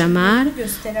of Dora Maar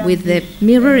with the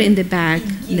mirror in the back,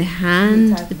 the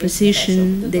hand, the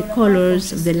position, the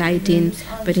colors of the lighting,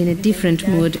 but in a different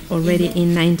mood already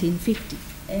in 1950.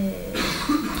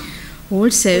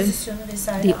 Also,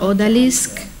 the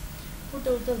Odalisque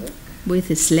with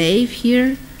a slave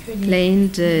here, playing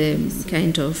the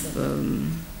kind of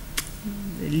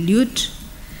lute.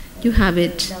 You have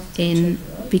it in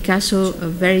Picasso, a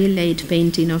very late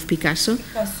painting of Picasso,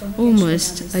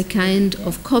 almost a kind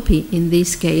of copy, in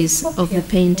this case, of the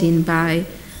painting by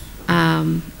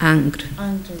Ingres.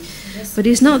 But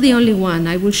it's not the only one.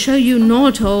 I will show you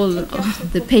not all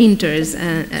of the painters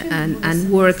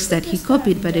and works that he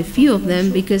copied, but a few of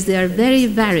them, because they are very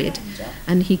varied.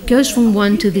 And he goes from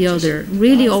one to the other,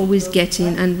 really always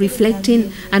getting and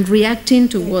reflecting and reacting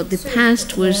to what the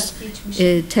past was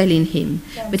telling him.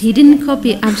 But he didn't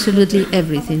copy absolutely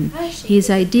everything. His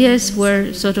ideas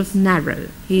were sort of narrow.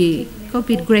 He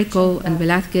copied Greco and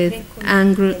Velázquez,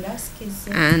 Ingres,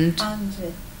 and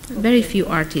very few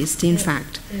artists, in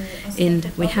fact. And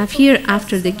we have here,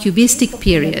 after the Cubistic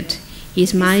period,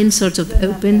 his mind sort of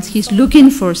opens, he's looking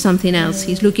for something else,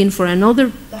 he's looking for another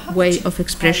way of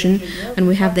expression, and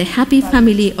we have the Happy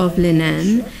Family of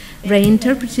Lenin,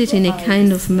 reinterpreted in a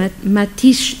kind of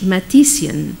Matisse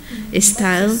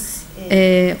style,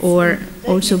 or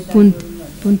also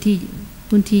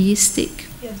puntillistic.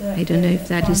 I don't know if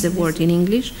that is the word in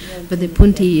English, but the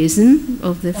puntillism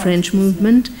of the French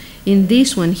movement in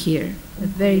this one here, a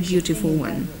very beautiful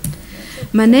one.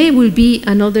 Manet will be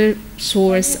another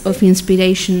source of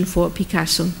inspiration for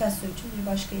Picasso.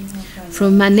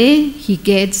 From Manet, he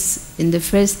gets, in the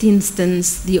first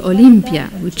instance, the Olympia,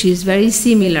 which is very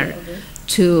similar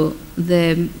to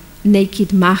the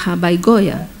Naked Maha by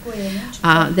Goya.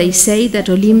 They say that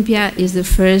Olympia is the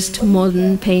first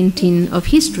modern painting of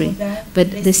history,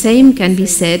 but the same can be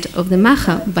said of the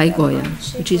Maha by Goya,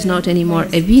 which is not anymore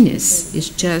a Venus, it's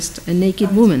just a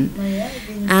naked woman.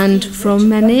 And from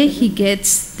Manet he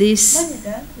gets this,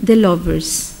 the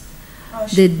lovers,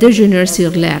 the déjeuner sur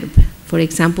l'herbe, for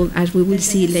example, as we will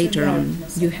see later on.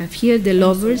 You have here the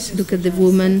lovers, look at the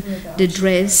woman, the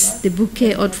dress, the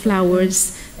bouquet of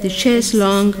flowers, the chaise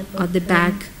longue at the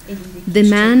back, the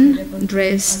man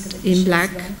dressed in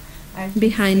black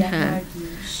behind her.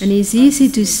 And it's easy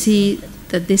to see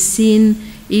that the scene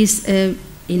is,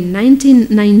 in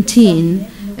 1919,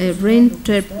 a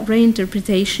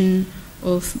reinterpretation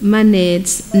of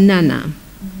Manet's Nana.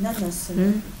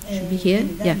 Should be here?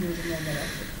 Yeah.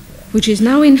 Which is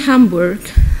now in Hamburg.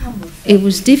 It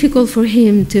was difficult for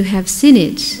him to have seen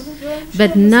it,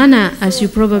 but Nana, as you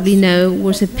probably know,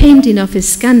 was a painting of a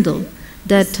scandal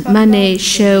that Manet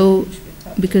showed,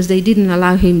 because they didn't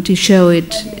allow him to show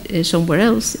it somewhere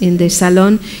else in the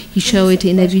salon. He showed it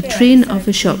in a vitrine of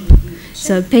a shop.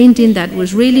 So a painting that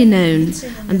was really known,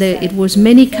 and it was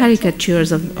many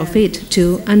caricatures of it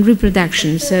too, and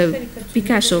reproduction. So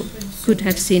Picasso could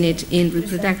have seen it in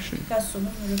reproduction.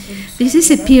 This is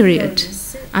a period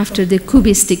after the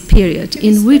Cubistic period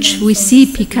in which we see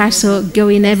Picasso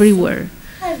going everywhere.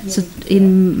 So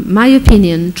in my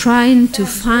opinion, trying to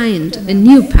find a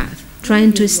new path,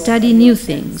 trying to study new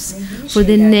things for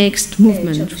the next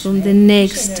movement, from the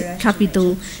next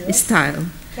capital style.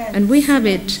 And we have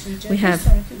it, we have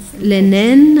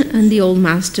Lenin and the old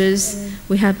masters,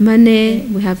 we have Manet,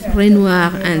 we have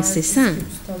Renoir and Cézanne.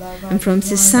 And from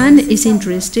Cézanne is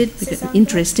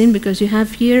interesting because you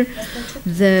have here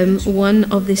one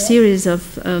of the series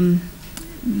of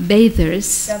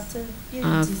bathers,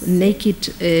 of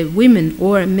naked women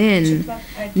or men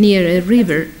near a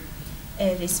river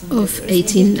of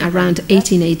around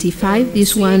 1885.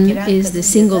 This one is the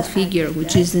single figure,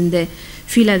 which is in the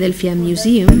Philadelphia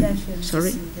Museum.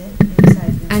 Sorry.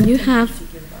 And you have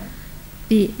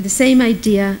the same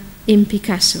idea in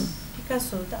Picasso,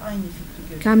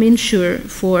 coming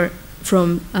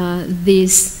from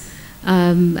these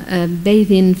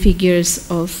bathing figures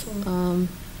of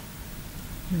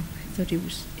I thought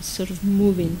it's sort of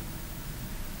moving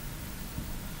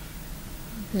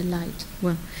the light.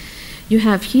 Well, you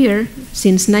have here,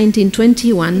 since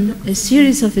 1921, a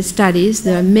series of studies,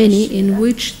 there are many, in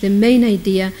which the main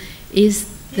idea is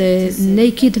the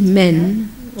naked men,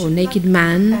 or naked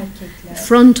man,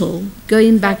 frontal,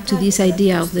 going back to this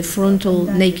idea of the frontal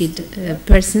naked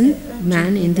person,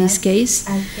 man in this case,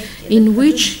 in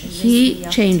which he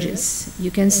changes.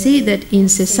 You can see that in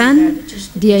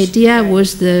Cézanne, the idea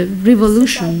was the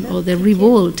revolution or the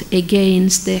revolt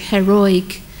against the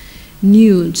heroic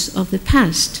nudes of the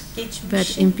past.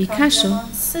 But in Picasso,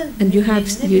 and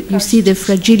you see the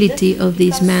fragility of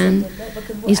this man,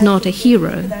 is not a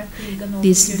hero.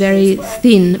 These very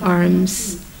thin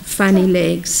arms, funny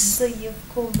legs,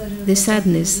 the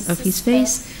sadness of his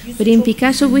face. But in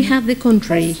Picasso we have the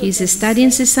contrary. He's studying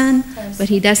Cézanne, but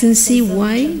he doesn't see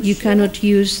why you cannot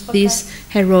use this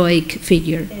heroic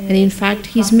figure. And in fact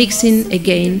he's mixing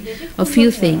again a few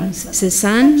things.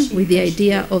 Cézanne with the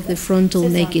idea of the frontal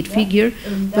naked figure,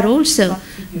 but also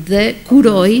the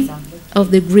kuroi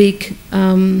of the Greek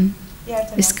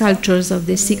sculptures of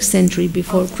the 6th century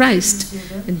before Christ.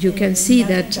 And you can see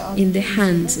that in the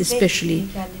hands, especially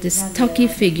the stocky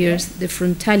figures, the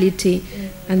frontality,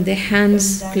 and the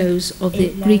hands close of the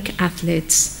Greek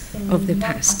athletes of the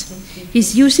past.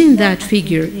 He's using that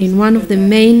figure in one of the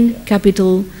main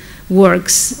capital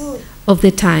works of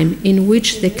the time, in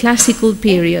which the classical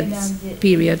period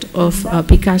of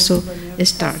Picasso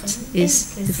starts,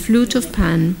 is the Flute of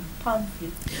Pan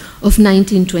of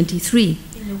 1923.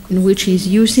 In which he's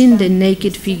using the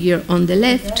naked figure on the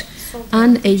left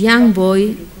and a young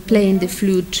boy playing the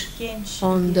flute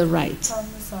on the right.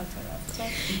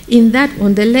 In that,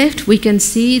 on the left, we can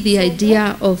see the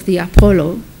idea of the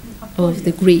Apollo of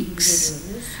the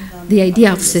Greeks, the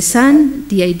idea of Cézanne,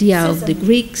 the idea of the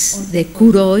Greeks, the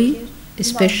kuroi,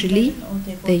 especially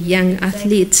the young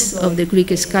athletes of the Greek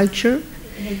sculpture.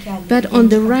 But on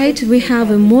the right we have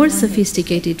a more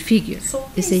sophisticated figure.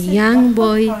 It's a young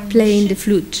boy playing the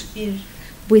flute,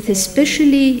 with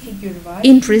especially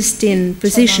interesting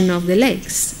position of the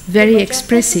legs, very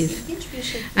expressive.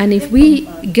 And if we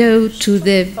go to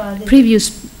the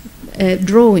previous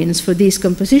drawings for this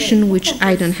composition, which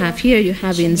I don't have here, you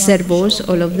have in Servos,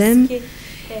 all of them,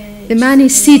 the man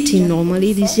is sitting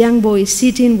normally, this young boy is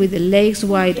sitting with the legs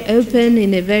wide open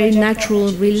in a very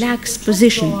natural, relaxed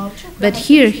position. But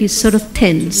here he's sort of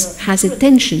tense, has a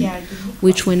tension,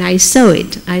 which when I saw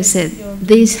it, I said,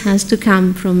 this has to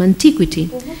come from antiquity.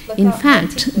 In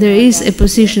fact, there is a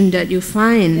position that you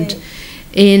find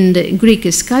in the Greek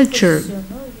sculpture,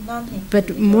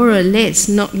 but more or less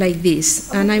not like this.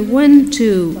 And I went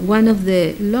to one of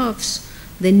the loves,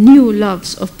 the new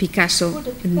loves of Picasso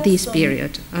in this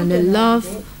period, and a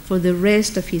love for the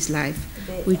rest of his life,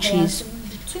 which is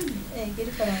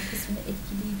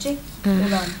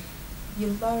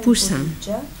Poussin.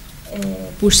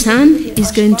 Poussin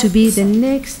is going to be the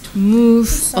next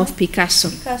move of Picasso,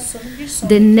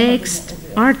 the next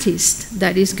artist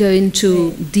that is going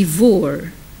to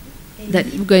devour, that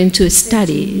is going to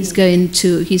study, he's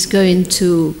going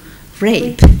to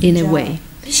rape in a way.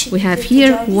 We have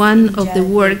here one of the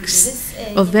works,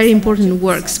 of very important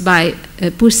works by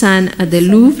Poussin at the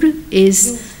Louvre,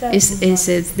 is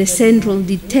the central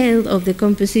detail of the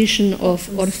composition of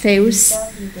Orpheus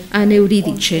and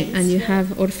Eurydice. And you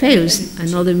have Orpheus,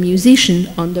 another musician,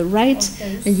 on the right,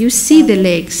 and you see the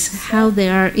legs, how they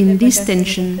are in this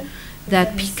tension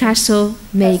that Picasso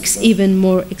makes even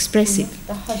more expressive.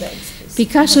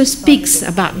 Picasso speaks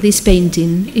about this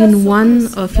painting. In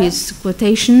one of his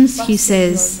quotations, he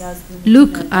says,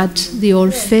 "Look at the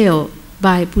Orfeo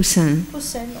by Poussin.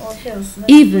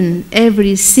 Even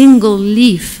every single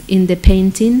leaf in the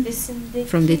painting,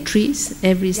 from the trees,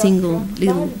 every single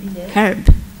little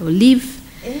herb or leaf,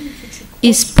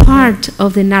 is part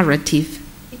of the narrative,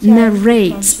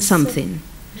 narrates something."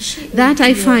 That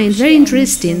I find very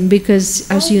interesting because,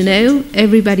 as you know,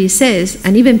 everybody says,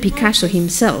 and even Picasso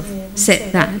himself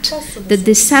said that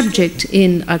the subject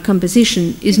in a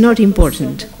composition is not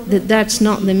important, that's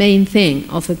not the main thing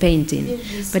of a painting.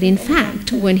 But in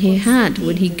fact, when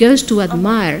he goes to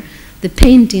admire the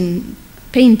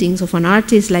paintings of an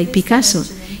artist like Picasso,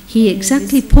 he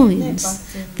exactly points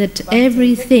that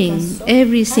everything,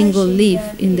 every single leaf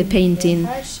in the painting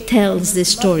tells the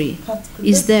story,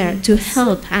 is there to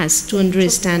help us to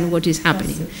understand what is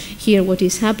happening. Here what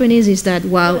is happening is that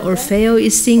while Orfeo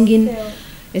is singing,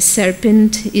 a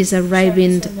serpent is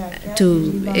arriving to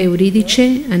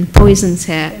Eurydice and poisons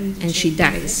her, and she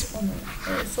dies.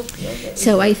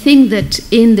 So I think that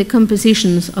in the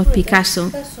compositions of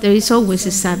Picasso, there is always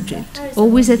a subject,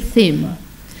 always a theme.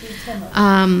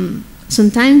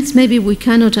 Sometimes maybe we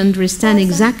cannot understand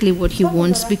exactly what he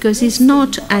wants because it's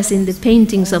not, as in the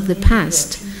paintings of the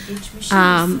past,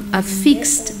 a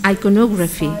fixed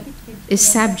iconography, a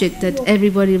subject that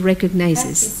everybody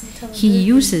recognizes. He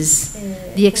uses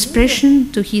the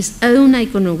expression to his own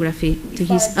iconography, to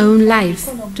his own life,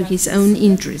 to his own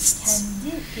interests.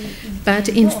 But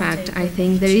in fact, I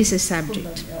think there is a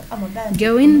subject.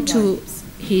 Going to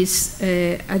his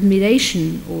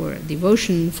admiration or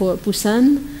devotion for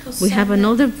Poussin, we have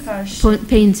another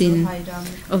painting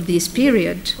of this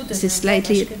period. This is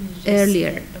slightly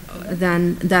earlier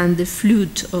than the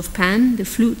flute of Pan, the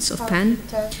flutes of Pan,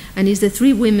 and it's the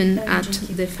three women at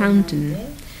the fountain.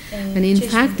 And in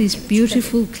fact, this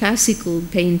beautiful classical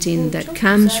painting that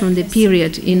comes from the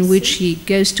period in which he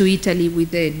goes to Italy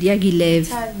with the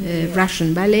Diaghilev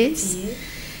Russian ballets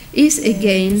is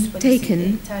again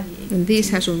taken, and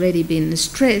this has already been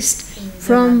stressed,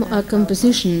 from a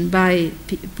composition by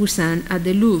Poussin at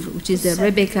the Louvre, which is the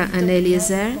Rebecca and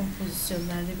Eliezer.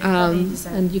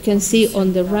 And you can see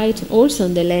on the right, also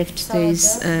on the left, there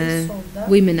is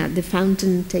women at the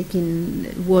fountain taking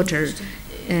water.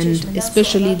 And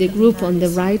especially the group on the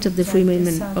right of the three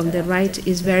women on the right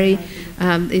is very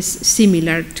is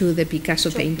similar to the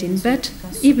Picasso painting, but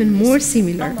even more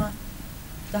similar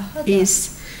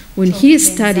is when he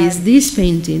studies this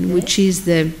painting, which is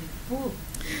the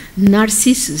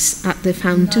Narcissus at the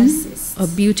Fountain, a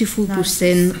beautiful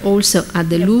Poussin, also at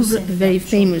the Louvre, a very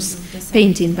famous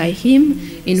painting by him,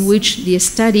 in which the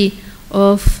study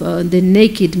of the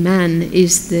naked man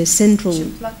is the central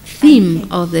theme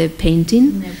of the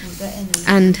painting.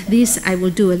 And this I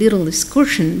will do a little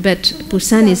excursion, but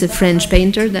Poussin is a French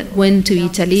painter that went to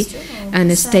Italy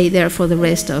and stayed there for the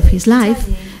rest of his life.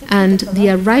 And the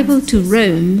arrival to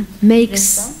Rome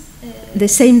makes the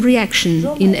same reaction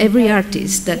in every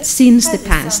artist that since the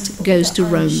past goes to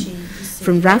Rome.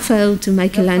 From Raphael to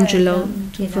Michelangelo,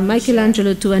 from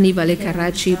Michelangelo to Annibale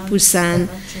Carracci, Poussin,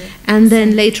 and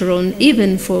then later on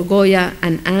even for Goya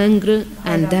and Ingres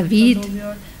and David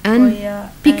and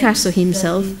Picasso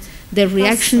himself, the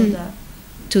reaction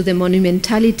to the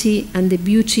monumentality and the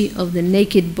beauty of the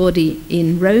naked body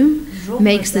in Rome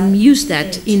makes them use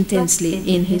that intensely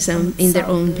in their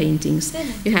own paintings.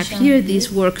 You have here this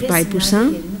work by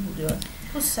Poussin,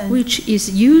 which is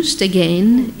used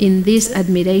again in this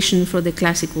admiration for the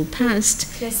classical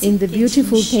past in the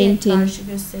beautiful painting,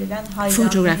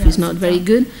 photograph is not very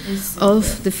good,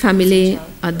 of the family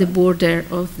at the border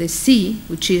of the sea,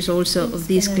 which is also of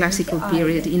this classical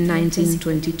period in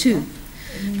 1922.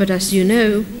 But as you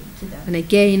know, and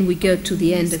again we go to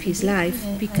the end of his life,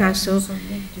 Picasso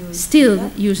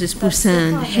still uses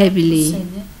Poussin heavily,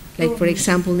 like for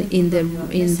example in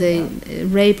the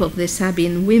rape of the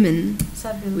Sabine women,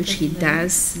 which he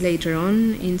does later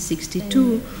on in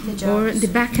 1962, or the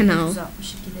Bacchanal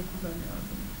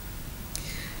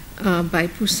by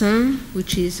Poussin,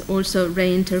 which is also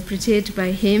reinterpreted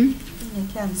by him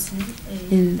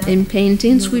in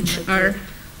paintings which are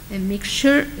a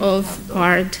mixture of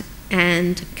art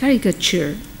and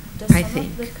caricature, I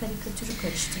think.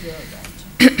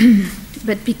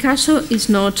 But Picasso is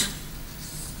not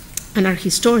an art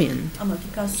historian.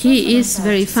 He is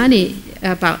very funny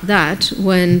about that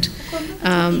when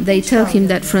they tell him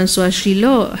that Françoise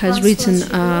Gillot has written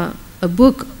a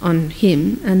book on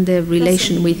him and the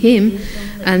relation with him,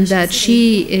 and that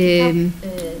she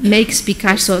makes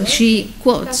Picasso, she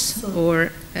quotes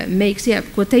or makes a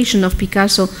quotation of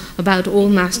Picasso about all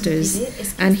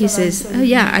masters, and he says, oh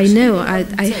yeah, I know,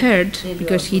 I heard,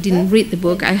 because he didn't read the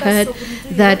book, I heard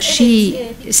that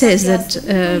she says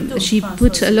that she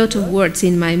put a lot of words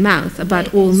in my mouth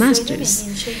about all masters.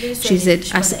 She said,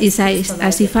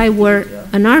 as if I were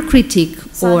an art critic,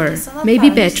 or maybe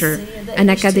better, an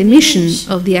academician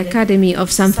of the Academy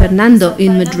of San Fernando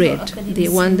in Madrid, the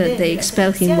one that they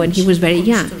expelled him when he was very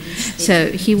young.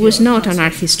 So he was not an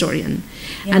art historian.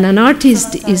 And an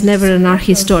artist is never an art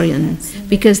historian,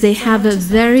 because they have a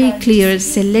very clear,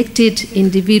 selected,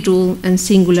 individual and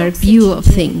singular view of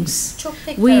things.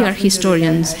 We art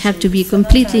historians have to be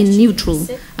completely neutral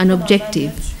and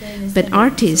objective, but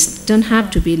artists don't have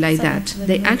to be like that.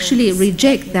 They actually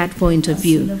reject that point of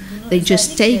view. They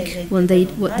just take what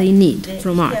they need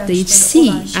from art. They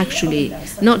see, actually,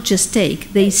 not just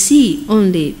take, they see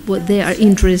only what they are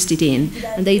interested in,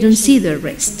 and they don't see the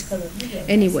rest.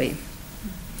 Anyway,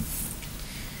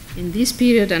 in this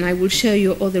period, and I will show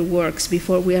you other works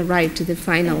before we arrive to the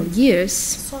final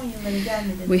years,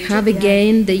 we have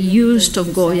again the use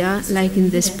of Goya, like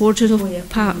in this portrait of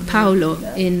Paolo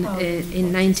in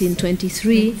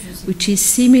 1923, which is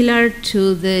similar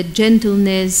to the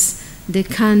gentleness, the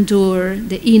candor,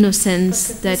 the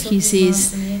innocence that he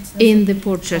sees in the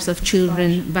portraits of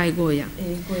children by Goya.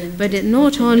 But it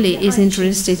not only is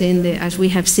interested in the, as we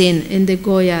have seen, in the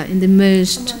Goya, in the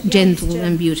most gentle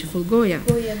and beautiful Goya,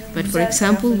 but for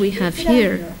example, we have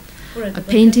here a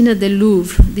painting at the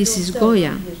Louvre. This is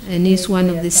Goya, and it's one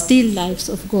of the still lifes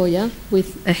of Goya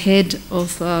with a head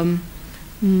of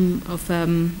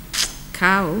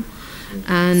cow,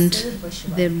 and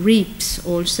the ribs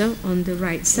also on the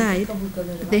right side.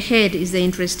 The head is the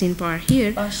interesting part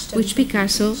here, which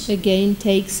Picasso again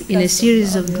takes in a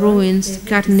series of drawings,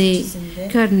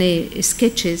 carnet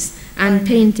sketches and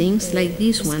paintings like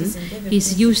this one.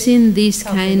 He's using this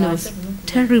kind of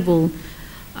terrible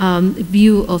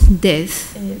view of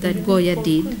death that Goya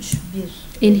did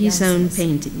in his own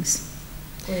paintings.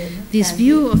 This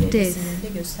view of death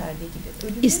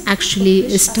is actually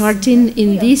starting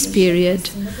in this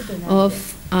period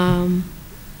of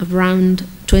around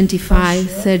 25,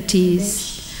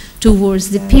 30s,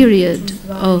 towards the period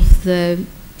of the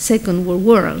Second World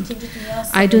War.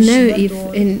 I don't know if,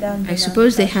 I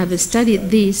suppose they have studied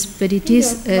this, but it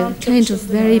is a kind of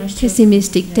very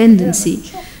pessimistic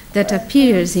tendency that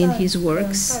appears in his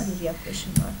works.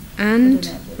 And,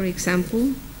 for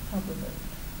example,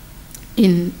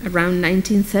 in around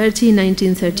 1930,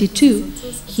 1932,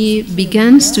 he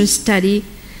begins to study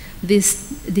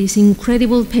this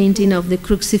incredible painting of the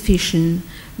Crucifixion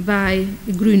by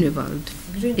Grunewald.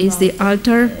 It's the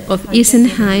altar of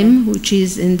Isenheim, which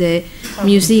is in the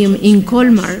museum in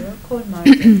Colmar,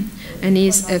 and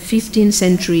is a 15th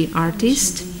century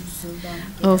artist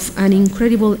of an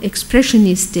incredible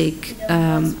expressionistic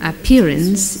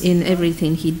appearance in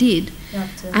everything he did.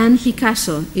 And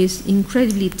Picasso is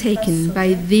incredibly taken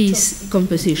by this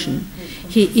composition.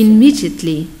 He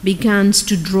immediately begins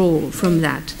to draw from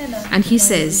that. And he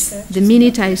says, the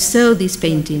minute I saw this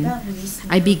painting,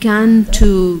 I began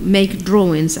to make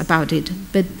drawings about it.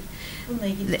 But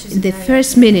the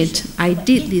first minute I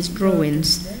did these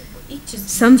drawings,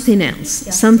 something else,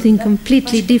 something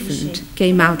completely different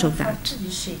came out of that.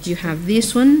 You have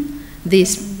this one,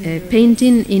 this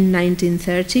painting in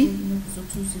 1930,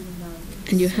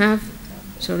 and you have,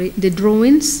 sorry, the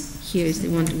drawings. Here is the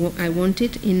one I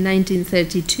wanted in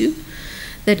 1932.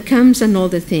 That comes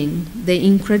another thing, the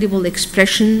incredible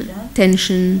expression,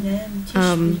 tension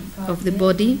of the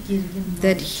body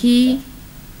that he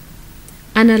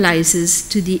analyzes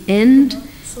to the end,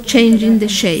 changing the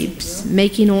shapes,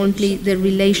 making only the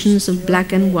relations of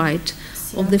black and white,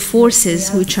 of the forces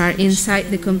which are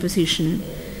inside the composition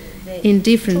in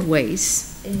different ways,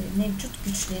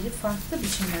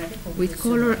 with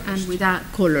color and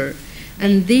without color.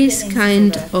 And these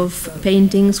kind of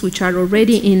paintings, which are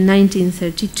already in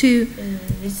 1932,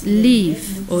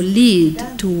 lead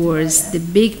towards the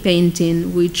big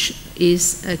painting, which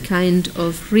is a kind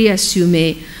of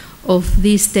reassume of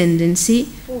this tendency,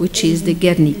 which is the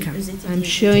Guernica. I'm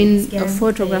showing a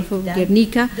photograph of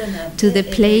Guernica to the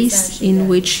place in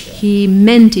which he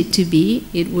meant it to be.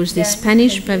 It was the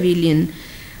Spanish pavilion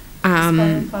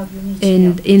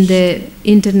in the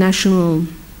International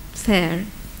Fair,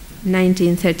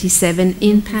 1937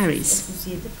 in Paris.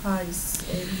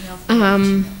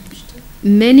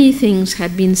 Many things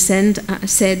had been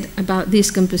said about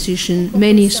this composition,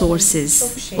 many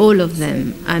sources, all of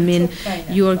them. I mean,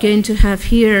 you are going to have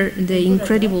here the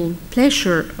incredible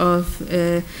pleasure of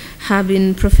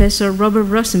having Professor Robert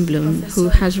Rosenblum, who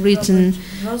has written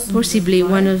possibly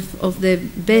one of the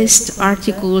best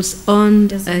articles on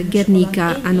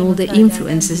Guernica and all the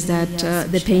influences that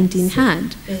the painting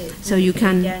had. So you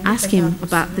can ask him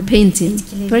about the painting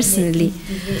personally.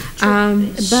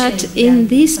 But in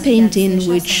this painting,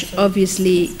 which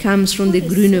obviously comes from the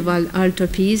Grunewald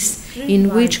altarpiece,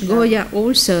 in which Goya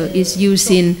also is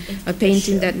using a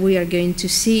painting that we are going to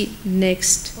see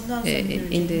next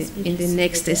in the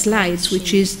next slides,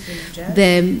 which is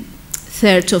the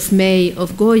 3rd of May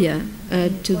of Goya,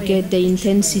 to get the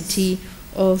intensity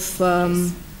of,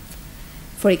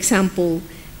 for example,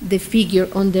 the figure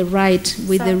on the right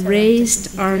with the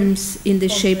raised arms in the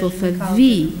shape of a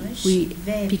V.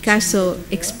 Picasso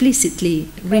explicitly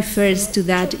refers to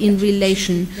that in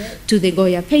relation to the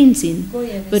Goya painting,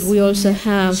 but we also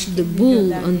have the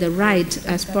bull on the right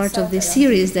as part of the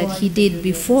series that he did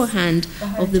beforehand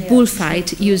of the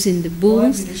bullfight, using the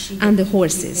bulls and the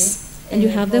horses. And you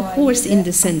have the horse in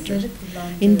the center.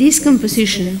 In this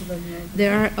composition,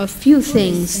 there are a few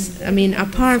things, I mean,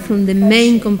 apart from the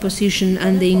main composition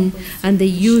and the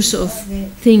use of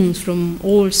things from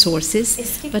all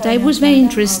sources, but I was very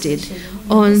interested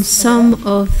on some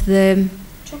of the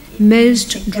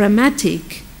most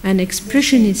dramatic and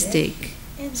expressionistic,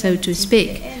 so to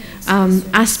speak,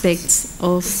 aspects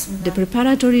of the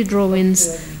preparatory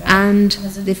drawings and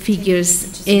the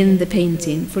figures in the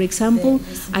painting. For example,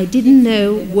 I didn't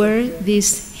know where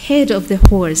this head of the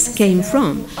horse came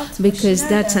from, because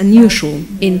that's unusual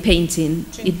in painting.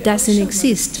 It doesn't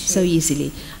exist so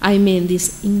easily. I mean,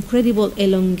 this incredible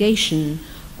elongation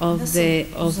of the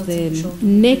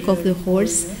neck of the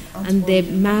horse, and the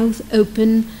mouth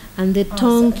open and the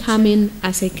tongue coming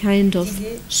as a kind of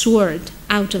sword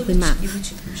out of the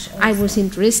mouth. I was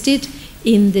interested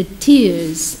in the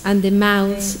tears and the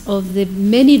mouths of the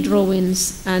many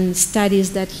drawings and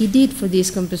studies that he did for this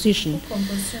composition.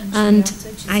 And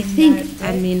I think,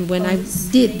 I mean, when I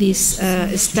did this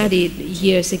study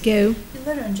years ago,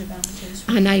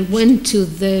 and I went to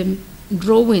the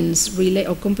drawings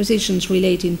or compositions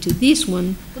relating to this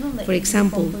one, for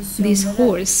example, this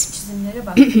horse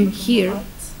here,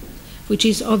 which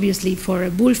is obviously for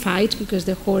a bullfight, because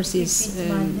the horse is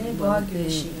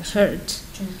hurt,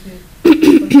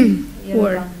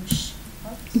 or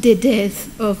the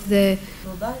death of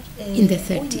in the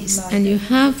 30s. And you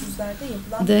have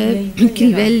the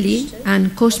Crivelli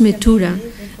and Cosmetura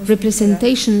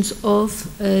representations of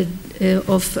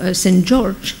St.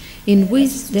 George, in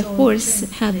which the horse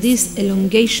had this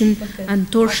elongation and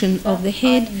torsion of the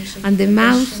head, and the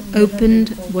mouth opened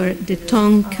where the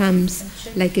tongue comes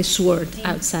like a sword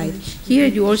outside. Here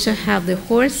you also have the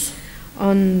horse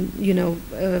on,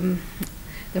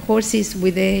 the horses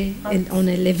with on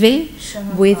a levee,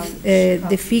 with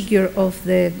the figure of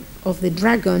the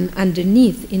dragon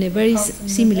underneath, in a very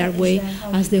similar way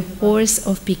as the horse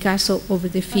of Picasso over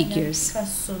the figures.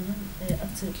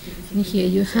 And here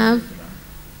you have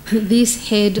this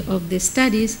head of the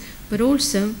studies, but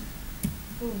also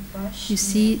you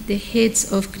see the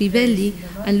heads of Crivelli,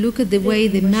 and look at the way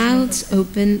the mouths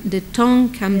open, the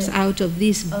tongue comes out of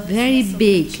these very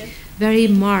big, very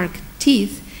marked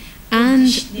teeth, and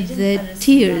the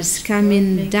tears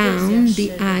coming down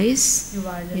the eyes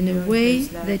in a way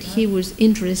that he was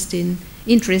interested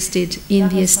interested in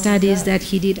the studies that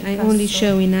he did. I only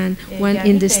show in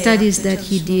the studies that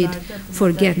he did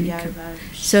for Guernica.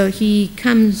 So he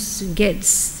comes,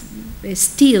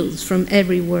 steals from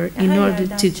everywhere in order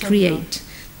to create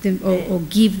or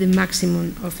give the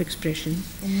maximum of expression.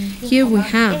 Here we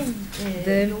have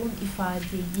the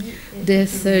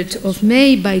 3rd of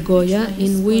May by Goya,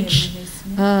 in which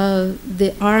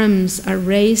the arms are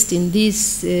raised in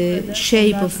this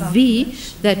shape of V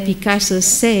that Picasso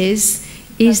says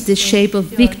is the shape of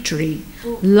victory,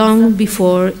 long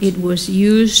before it was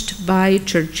used by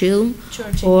Churchill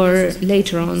or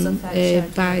later on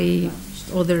by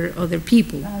other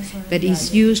people, but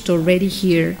is used already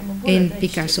here in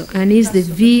Picasso, and is the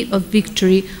V of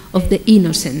victory of the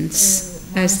innocence,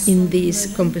 as in this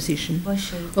composition.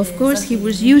 Of course, he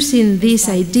was using this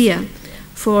idea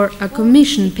for a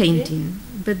commission painting,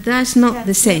 but that's not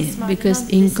the same, because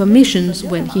in commissions,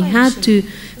 when he had to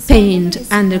paint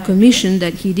under commission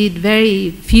that he did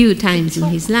very few times in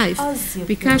his life,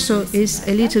 Picasso is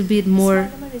a little bit more,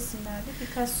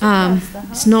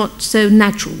 it's not so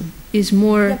natural, it's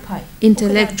more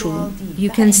intellectual. You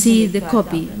can see the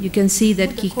copy, you can see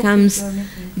that he comes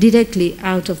directly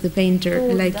out of the painter,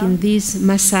 like in this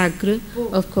Massacre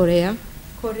of Korea,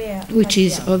 which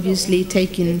is obviously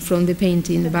taken from the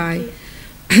painting by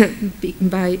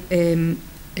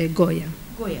Goya.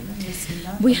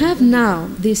 We have now,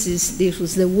 this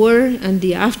was the war and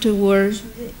the after-war,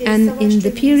 and in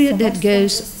the period that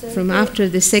goes from after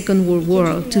the Second World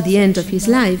War to the end of his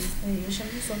life,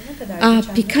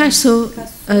 Picasso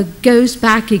goes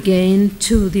back again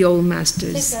to the old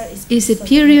masters. It's a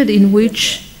period in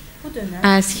which,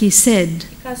 as he said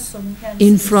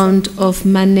in front of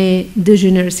Manet,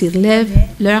 Déjeuner sur l'herbe,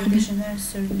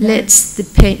 let's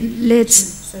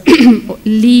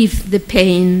leave the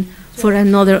pain for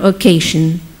another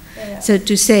occasion. So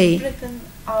to say,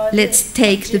 let's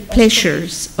take the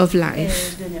pleasures of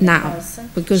life now,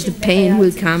 because the pain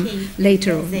will come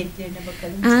later on.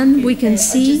 And we can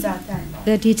see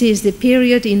that it is the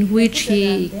period in which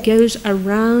he goes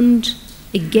around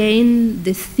again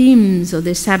the themes or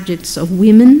the subjects of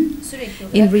women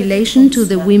in relation to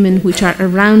the women which are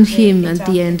around him at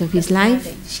the end of his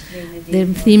life, the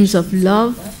themes of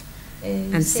love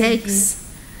and sex,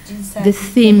 the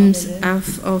themes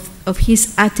of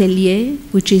his atelier,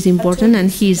 which is important, and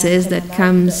he says that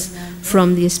comes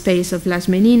from the space of Las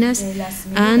Meninas,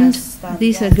 and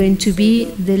these are going to be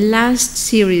the last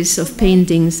series of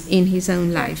paintings in his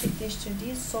own life.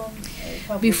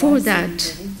 Before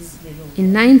that,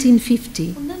 in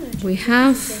 1950, we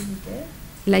have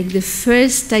like the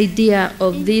first idea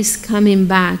of this coming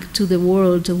back to the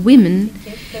world of women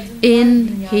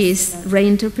in his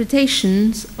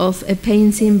reinterpretations of a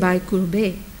painting by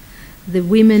Courbet, The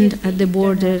Women at the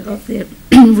Border of the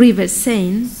River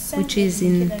Seine, which is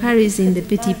in Paris in the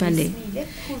Petit Palais.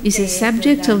 It's a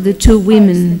subject of the two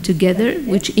women together,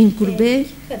 which in Courbet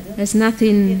has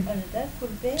nothing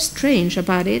strange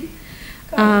about it.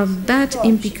 But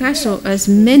in Picasso, as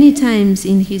many times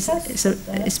in his,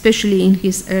 especially in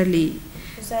his early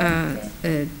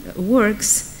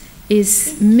works,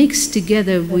 is mixed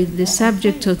together with the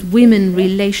subject of women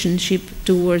relationship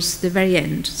towards the very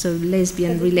end, so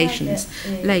lesbian relations,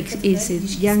 like is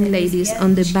it young ladies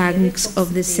on the banks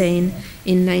of the Seine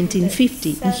in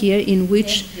 1950, here in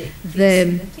which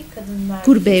the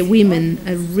Courbet women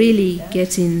are really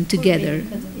getting together,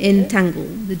 entangle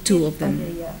the two of them.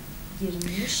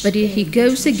 But he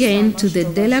goes again to the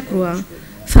Delacroix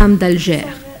Femme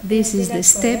d'Alger. This is the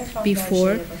step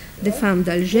before the Femme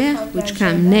d'Alger, which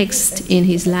came next in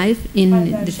his life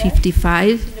in the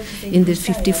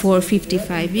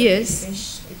 54-55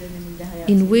 years,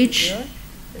 in which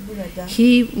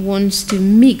he wants to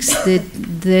mix the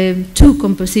two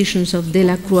compositions of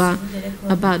Delacroix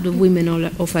about the women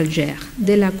of Alger.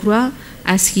 Delacroix,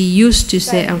 as he used to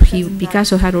say, or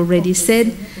Picasso had already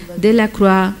said,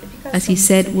 Delacroix, as he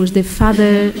said, was the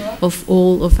father of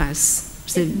all of us,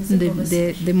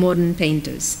 the modern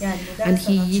painters. And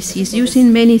he's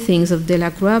using many things of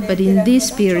Delacroix, but in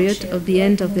this period of the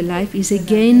end of the life is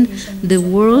again the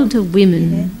world of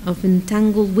women, of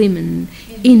entangled women,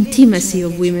 intimacy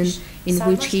of women in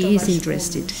which he is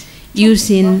interested,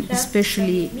 using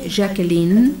especially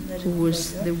Jacqueline, who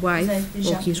was the wife,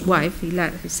 or his wife,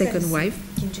 his second wife,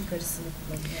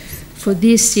 for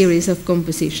this series of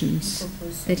compositions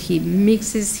that he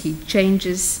mixes, he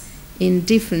changes in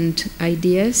different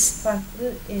ideas,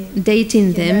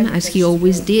 dating them as he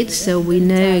always did, so we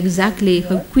know exactly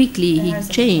how quickly he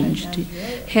changed,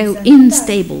 how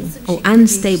unstable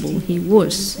he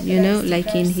was, you know,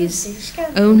 like in his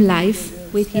own life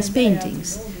with his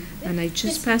paintings. And I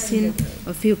just pass in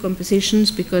a few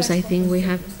compositions because I think we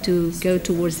have to go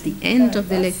towards the end of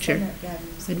the lecture.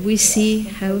 But we see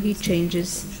how he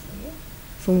changes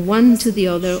from one to the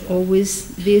other,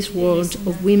 always this world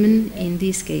of women, in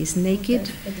this case naked,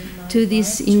 to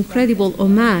this incredible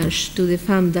homage to the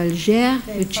femme d'Alger,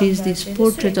 which is this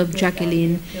portrait of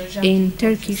Jacqueline in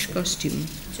Turkish costume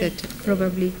that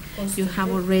probably you have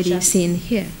already seen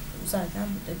here.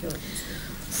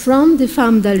 From the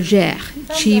femme d'Alger,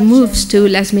 she moves to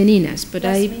Las Meninas, but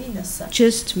I'm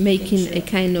just making a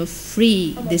kind of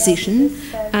free decision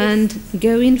and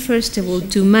going first of all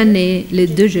to Manet, Les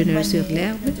Déjeuners sur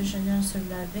l'herbe,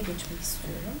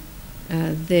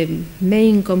 the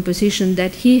main composition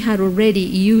that he had already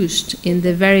used in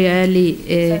the very early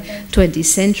 20th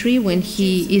century when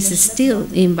he is still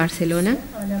in Barcelona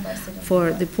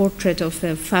for the portrait of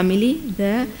a family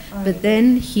there, but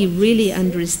then he really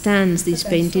understands this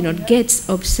painting or gets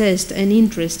obsessed and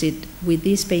interested with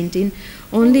this painting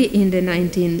only in the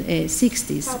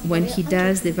 1960s when he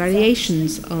does the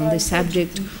variations on the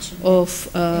subject of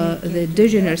the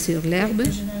Déjeuners sur l'herbe,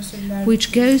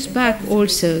 which goes back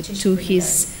also to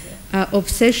his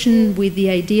obsession with the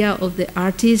idea of the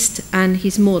artist and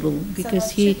his model,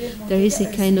 because there is a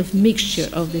kind of mixture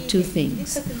of the two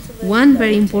things. One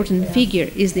very important figure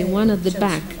is the one at the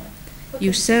back.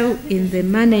 You saw in the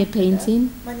Manet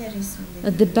painting,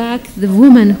 at the back, the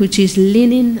woman which is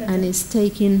leaning and is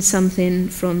taking something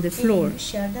from the floor,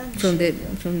 from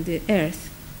the earth.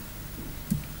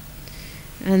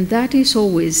 And that is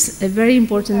always a very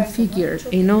important figure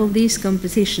in all these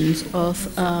compositions of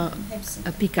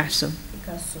Picasso.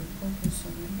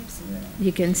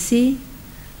 You can see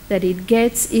that it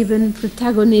gets even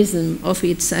protagonism of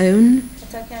its own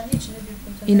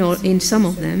in some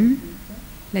of them,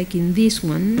 like in this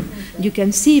one. You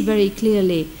can see very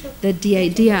clearly that the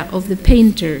idea of the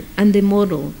painter and the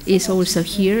model is also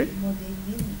here.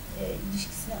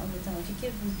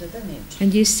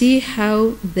 And you see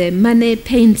how the Manet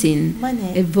painting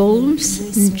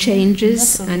evolves and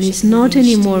changes and is not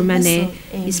anymore Manet,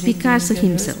 it's Picasso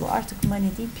himself.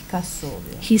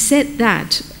 He said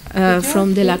that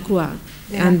from Delacroix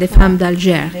and the Femme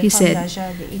d'Alger. He said,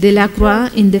 Delacroix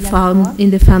in the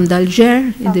Femme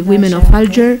d'Alger, in the Women of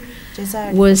Alger,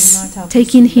 was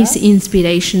taking his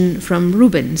inspiration from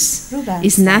Rubens.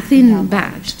 It's nothing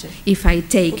bad if I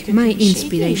take my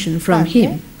inspiration from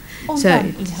him. So,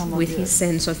 with his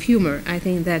sense of humor, I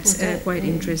think that's quite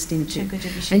interesting too.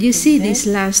 And you see this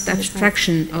last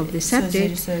abstraction of the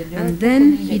subject, and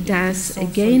then he does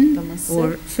again,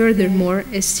 or furthermore,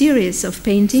 a series of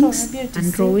paintings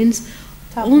and drawings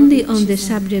only on the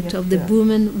subject of the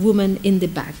woman in the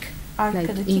back. Like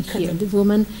in here, the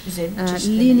woman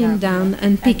leaning down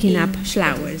and picking up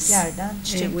flowers,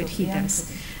 what he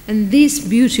does. And this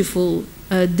beautiful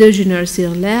Déjeuners sur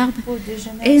l'herbe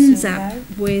ends up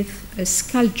with a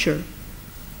sculpture,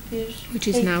 which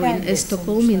is now in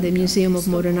Stockholm in the Museum of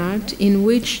Modern Art, in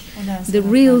which the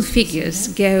real figures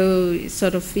go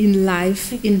sort of in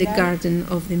life in the garden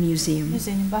of the museum.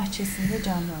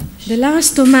 The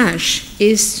last homage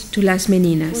is to Las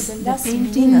Meninas, the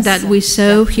painting that we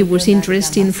saw he was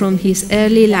interested in from his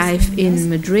early life in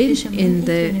Madrid, in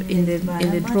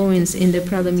the drawings in the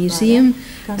Prado Museum,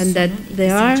 and that they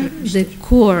are the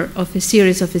core of a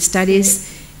series of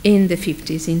studies in the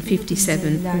 50s, in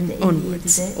 57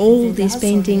 onwards. All these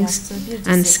paintings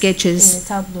and sketches,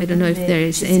 I don't know if there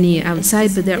is any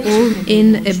outside, but they're all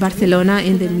in Barcelona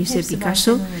in the Musée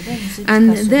Picasso.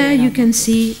 And there you can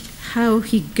see how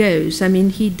he goes. I mean,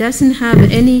 he doesn't have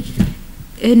any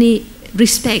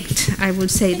respect, I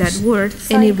would say that word,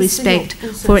 any respect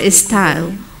for a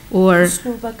style or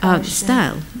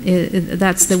style.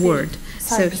 That's the word.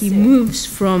 So he moves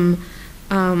from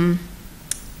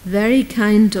very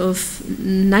kind of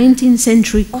 19th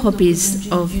century copies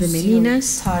of the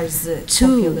Meninas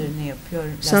to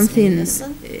something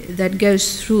that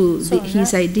goes through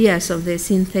his ideas of the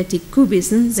synthetic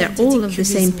cubism. They're all of the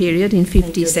same period in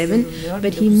 57,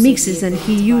 but he mixes and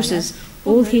he uses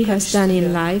all he has done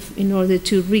in life in order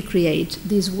to recreate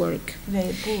this work.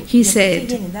 He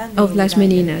said of Las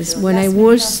Meninas, when I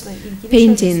was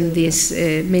painting these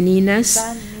Meninas,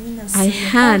 I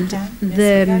had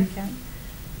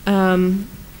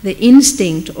the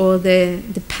instinct or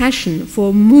the passion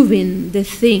for moving the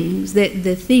things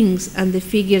and the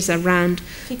figures around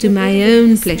to my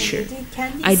own pleasure.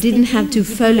 I didn't have to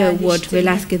follow what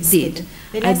Velázquez did.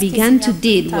 I began to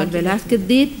do what Velázquez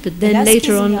did, but then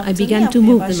later on I began to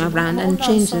move them around and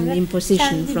change them in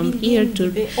position from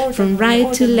from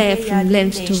right to left, from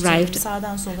left to right,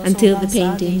 until the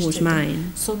painting was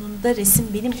mine.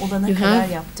 You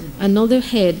have another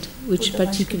head which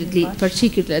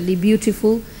particularly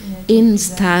beautiful in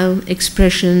style,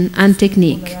 expression, and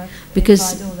technique,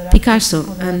 because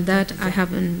Picasso, and that I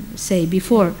haven't said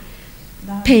before,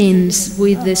 paints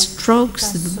with the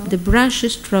strokes, the brush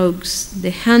strokes, the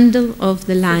handle of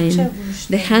the line,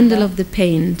 the handle of the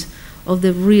paint, of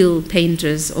the real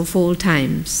painters of all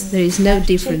times. There is no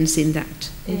difference in that.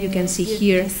 You can see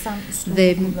here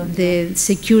the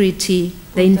security,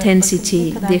 the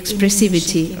intensity, the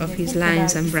expressivity of his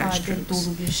lines and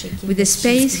brushstrokes. With the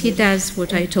space, he does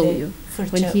what I told you.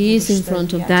 When he is in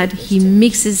front of that, he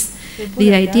mixes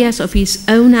the ideas of his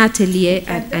own atelier,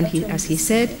 and as he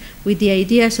said, with the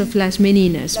ideas of Las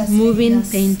Meninas, moving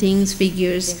paintings,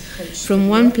 figures from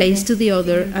one place to the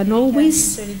other, and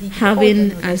always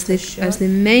having as the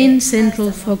main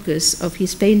central focus of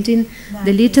his painting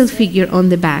the little figure on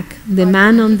the back, the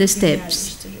man on the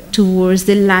steps, towards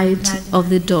the light of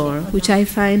the door, which I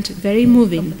find very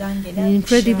moving and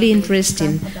incredibly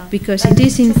interesting, because it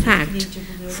is in fact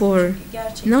for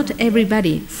not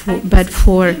everybody, but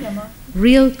for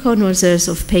real connoisseurs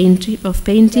of painting,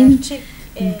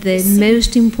 the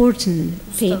most important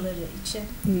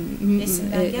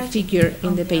figure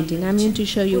in the painting. I'm going to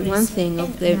show you one thing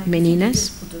of the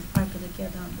Meninas.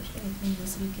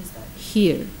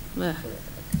 Here, it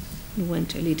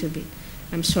went a little bit.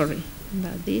 I'm sorry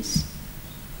about this.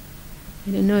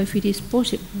 I don't know if it is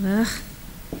possible.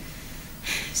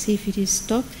 See if it is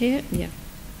stopped here. Yeah.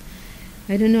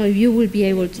 I don't know if you will be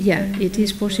able to. Yeah, it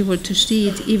is possible to see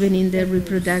it even in the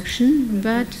reproduction,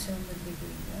 but.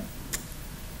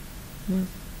 Well,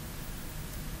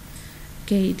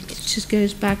 okay, it just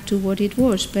goes back to what it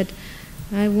was, but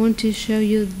I want to show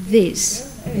you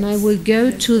this, and I will go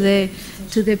to the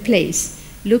place.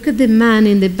 Look at the man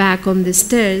in the back on the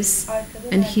stairs,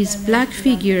 and his black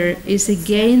figure is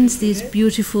against this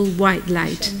beautiful white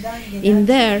light. In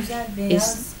there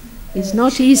it's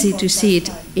not easy to see it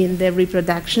in the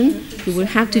reproduction. You will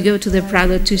have to go to the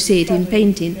Prado to see it in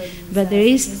painting, but there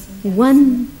is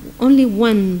only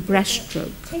one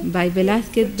brushstroke by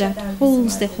Velázquez that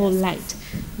holds the whole light.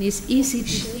 And it's easy to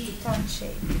see.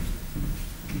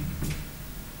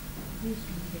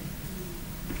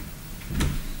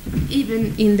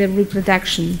 Even in the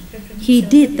reproduction, he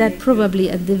did that probably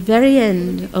at the very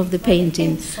end of the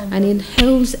painting, and it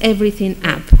holds everything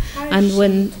up. And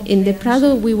when in the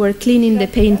Prado we were cleaning the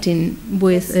painting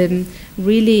with a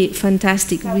really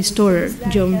fantastic restorer,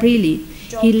 John Briley,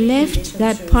 he left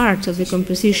that part of the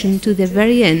composition to the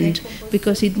very end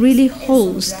because it really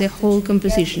holds the whole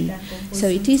composition. So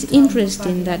it is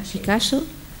interesting that Picasso,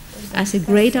 as a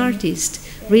great artist,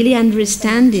 really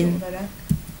understanding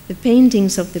the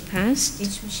paintings of the past,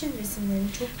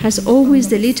 has always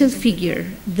the little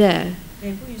figure there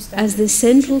as the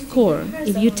central core.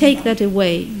 If you take that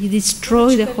away, you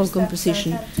destroy the whole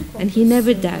composition, and he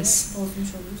never does.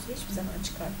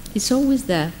 It's always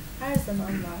there.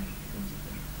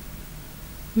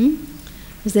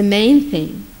 It's the main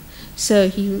thing. So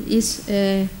he is,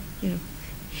 he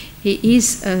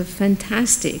is a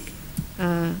fantastic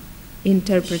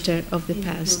interpreter of the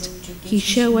past. He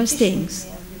shows us things.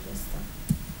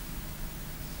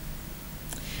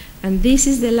 And this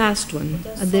is the last one.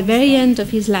 At the very end of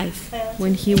his life,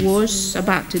 when he was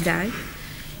about to die,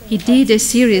 he did a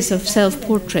series of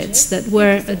self-portraits that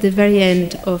were at the very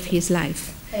end of his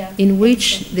life, in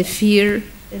which the fear,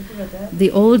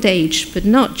 the old age, but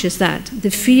not just that,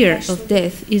 the fear of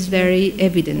death is very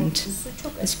evident,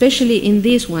 especially in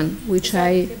this one, which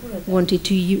I wanted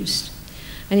to use,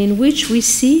 and in which we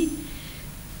see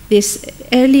these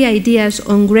early ideas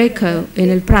on Greco in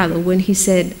El Prado, when he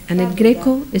said, and El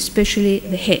Greco, especially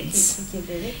the heads.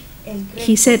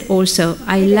 He said also,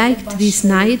 I liked these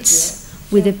nights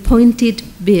with the pointed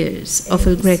beards of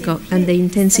El Greco and the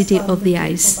intensity of the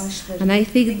eyes. And I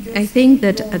think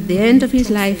that at the end of his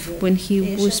life, when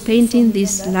he was painting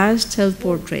these last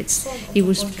self-portraits, he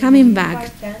was coming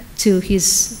back to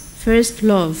his first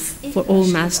love for all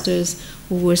masters,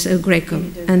 who was El Greco,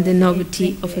 and the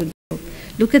novelty of El Greco.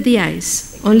 Look at the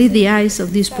eyes, only the eyes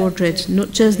of this portrait,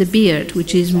 not just the beard,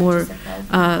 which is more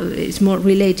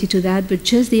related to that, but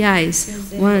just the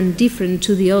eyes, one different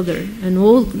to the other, and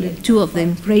all the two of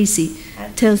them crazy,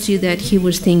 tells you that he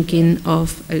was thinking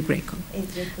of El Greco.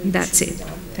 That's it.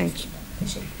 Thank you.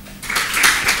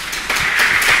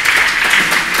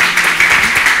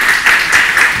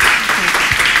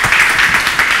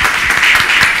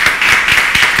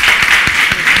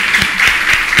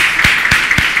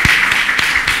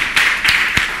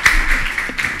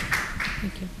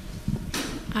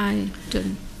 I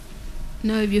don't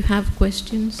know if you have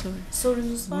questions or.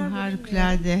 Bu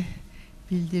harikulade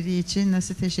bildiriği için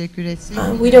nasıl teşekkür etsek?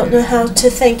 We don't know how to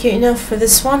thank you enough for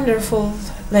this wonderful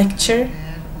lecture.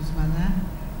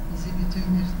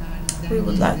 We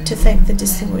would like to thank the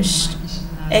distinguished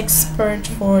expert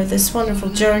for this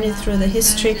wonderful journey through the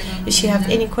history. If you have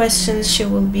any questions, she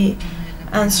will be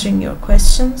answering your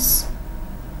questions.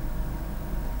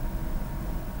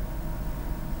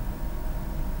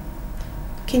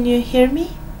 Can you hear me?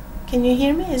 Can you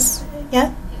hear me?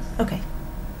 Yeah? Okay.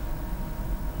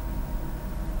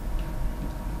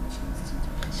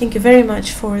 Thank you very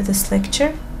much for this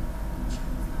lecture.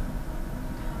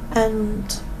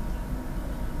 And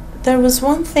there was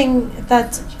one thing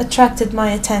that attracted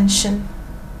my attention.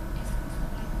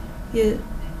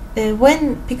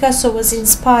 When Picasso was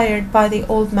inspired by the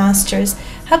old masters,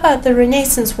 how about the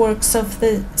Renaissance works of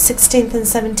the 16th and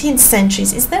 17th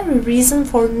centuries? Is there a reason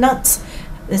for not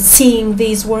seeing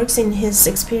these works in his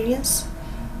experience?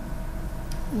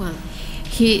 Well,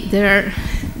 there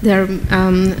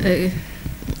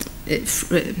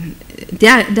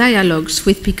are dialogues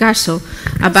with Picasso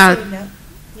about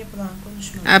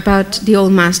the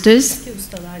old masters.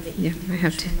 Yeah, I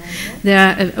have to.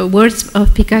 There are words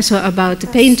of Picasso about the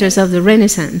painters of the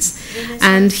Renaissance,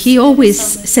 and he always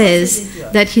says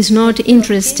that he's not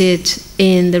interested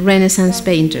in the Renaissance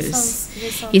painters.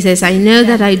 He says, I know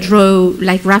that I draw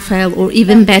like Raphael or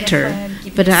even better,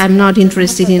 but I'm not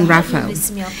interested in Raphael.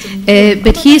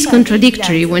 But he is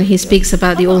contradictory when he speaks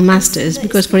about the old masters,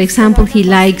 because, for example, he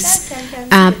likes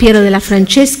Piero della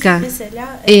Francesca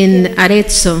in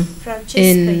Arezzo,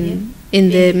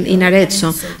 in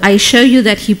Arezzo. I show you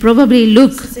that he probably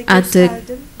looked at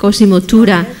Cosimo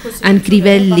Tura and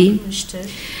Crivelli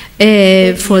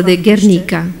for the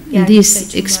Guernica,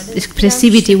 this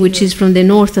expressivity which is from the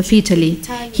north of Italy.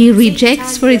 He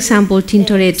rejects, for example,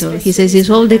 Tintoretto. He says it's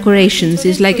all decorations,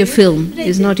 it's like a film,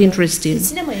 it's not interesting.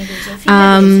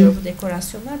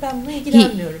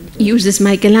 He uses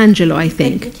Michelangelo, I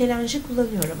think.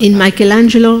 In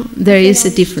Michelangelo, there is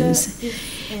a difference.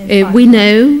 We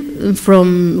know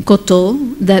from Cotto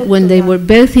that when they were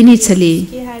both in Italy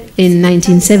in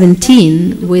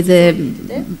 1917 with the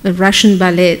Russian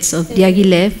ballets of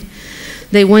Diaghilev,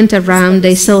 they went around,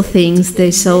 they saw things,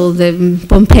 they saw the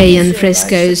Pompeian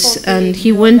frescoes, and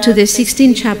he went to the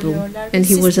Sistine Chapel and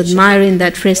he was admiring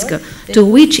that fresco, to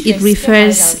which it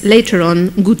refers later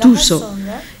on Guttuso.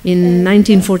 In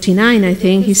 1949, I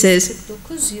think, he says,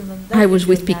 I was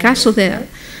with Picasso there,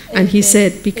 and he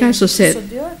said, Picasso said,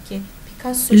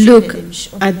 look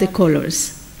at the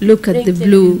colors. Look at the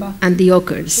blue and the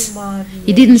ochres.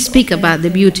 He didn't speak about the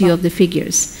beauty of the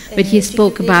figures, but he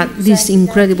spoke about this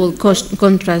incredible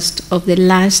contrast of the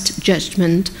Last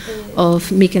Judgment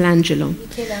of Michelangelo.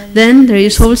 Then there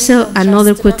is also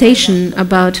another quotation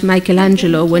about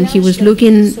Michelangelo when he was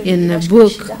looking in a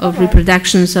book of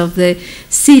reproductions of the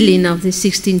ceiling of the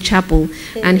Sistine Chapel,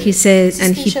 and he said,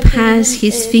 and he passed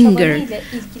his finger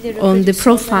on the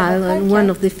profile on one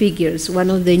of the figures, one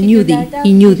of the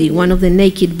nudi, one of the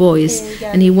naked boys,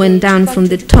 and he went down from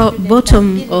the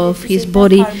bottom of his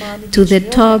body to the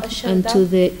top and to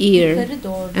the ear,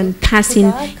 and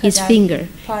passing his finger,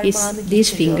 this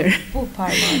finger.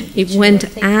 It went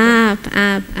up,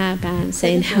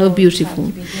 saying how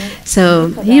beautiful. So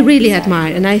he really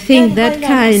admired, and I think that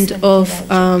kind of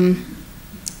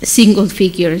single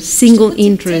figures, single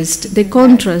interest, the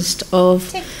contrast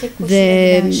of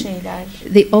the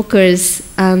ochres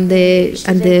and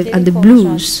the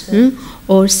blues,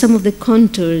 or some of the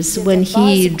contours when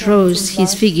he draws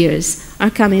his figures are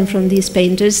coming from these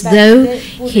painters, though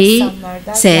he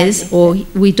says, or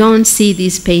we don't see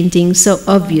these paintings so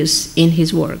obvious in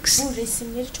his works.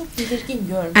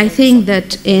 I think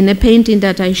that in a painting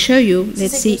that I show you,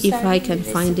 let's see if I can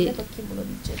find it.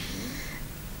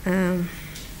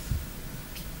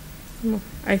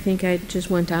 I think I just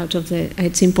went out of the,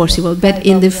 it's impossible, but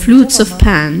in the Flutes of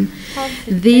Pan,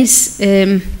 this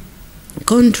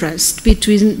contrast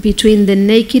between the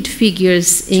naked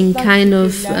figures in kind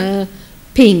of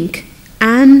pink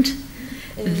and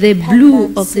the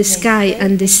blue of the sky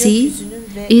and the sea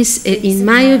is, in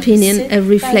my opinion, a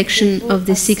reflection of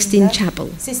the Sistine Chapel.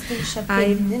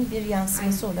 I'm going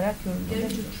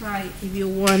to try, if you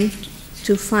want,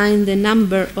 to find the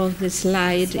number of the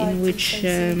slide in which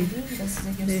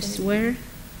this were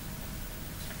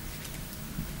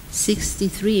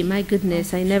 63. My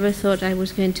goodness, I never thought I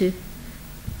was going to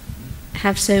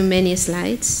have so many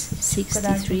slides.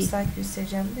 63.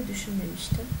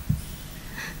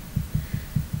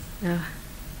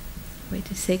 Wait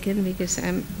a second, because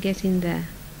I'm getting there.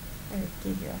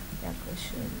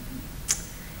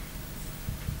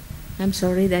 I'm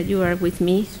sorry that you are with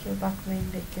me.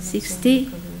 63.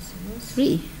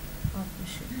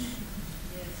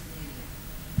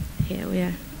 here we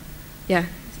are. Yeah,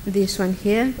 this one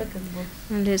here.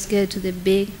 And let's go to the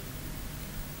big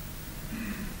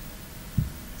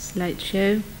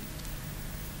slideshow.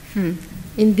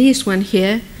 In this one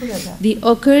here, the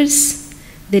ochres,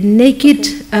 the naked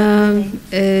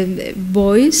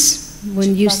boys,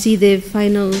 when you see the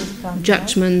final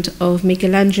judgment of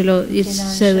Michelangelo,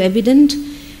 it's so evident,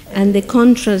 and the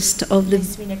contrast of the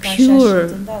pure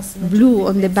blue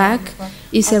on the back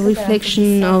is a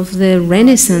reflection of the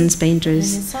Renaissance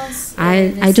painters.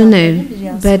 I don't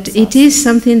know, but it is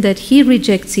something that he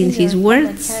rejects in his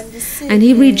works and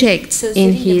he rejects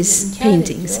in his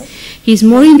paintings. He's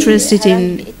more interested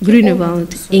in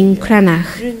Grunewald, in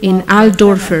Cranach, in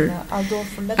Altdorfer,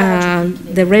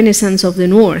 the Renaissance of the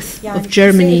north of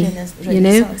Germany, you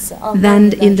know,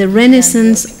 than in the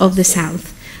Renaissance of the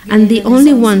south. And the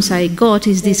only ones I got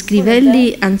is the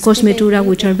Scrivelli and Cosmetura,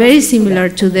 which are very similar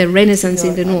to the Renaissance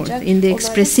in the north, in the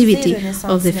expressivity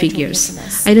of the figures.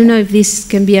 I don't know if this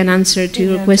can be an answer to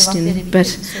your question, but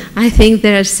I think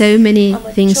there are so many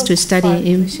things to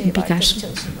study in Picasso.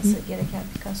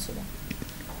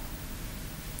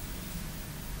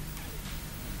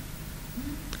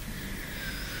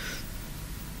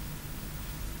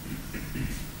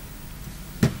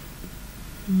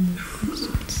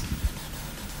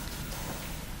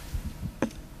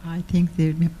 I think,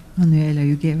 Manuela,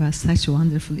 you gave us such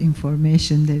wonderful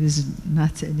information. There is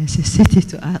not a necessity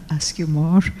to ask you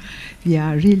more. We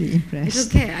are really impressed.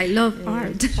 It's okay, I love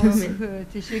art.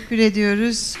 Çok teşekkür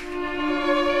ediyoruz.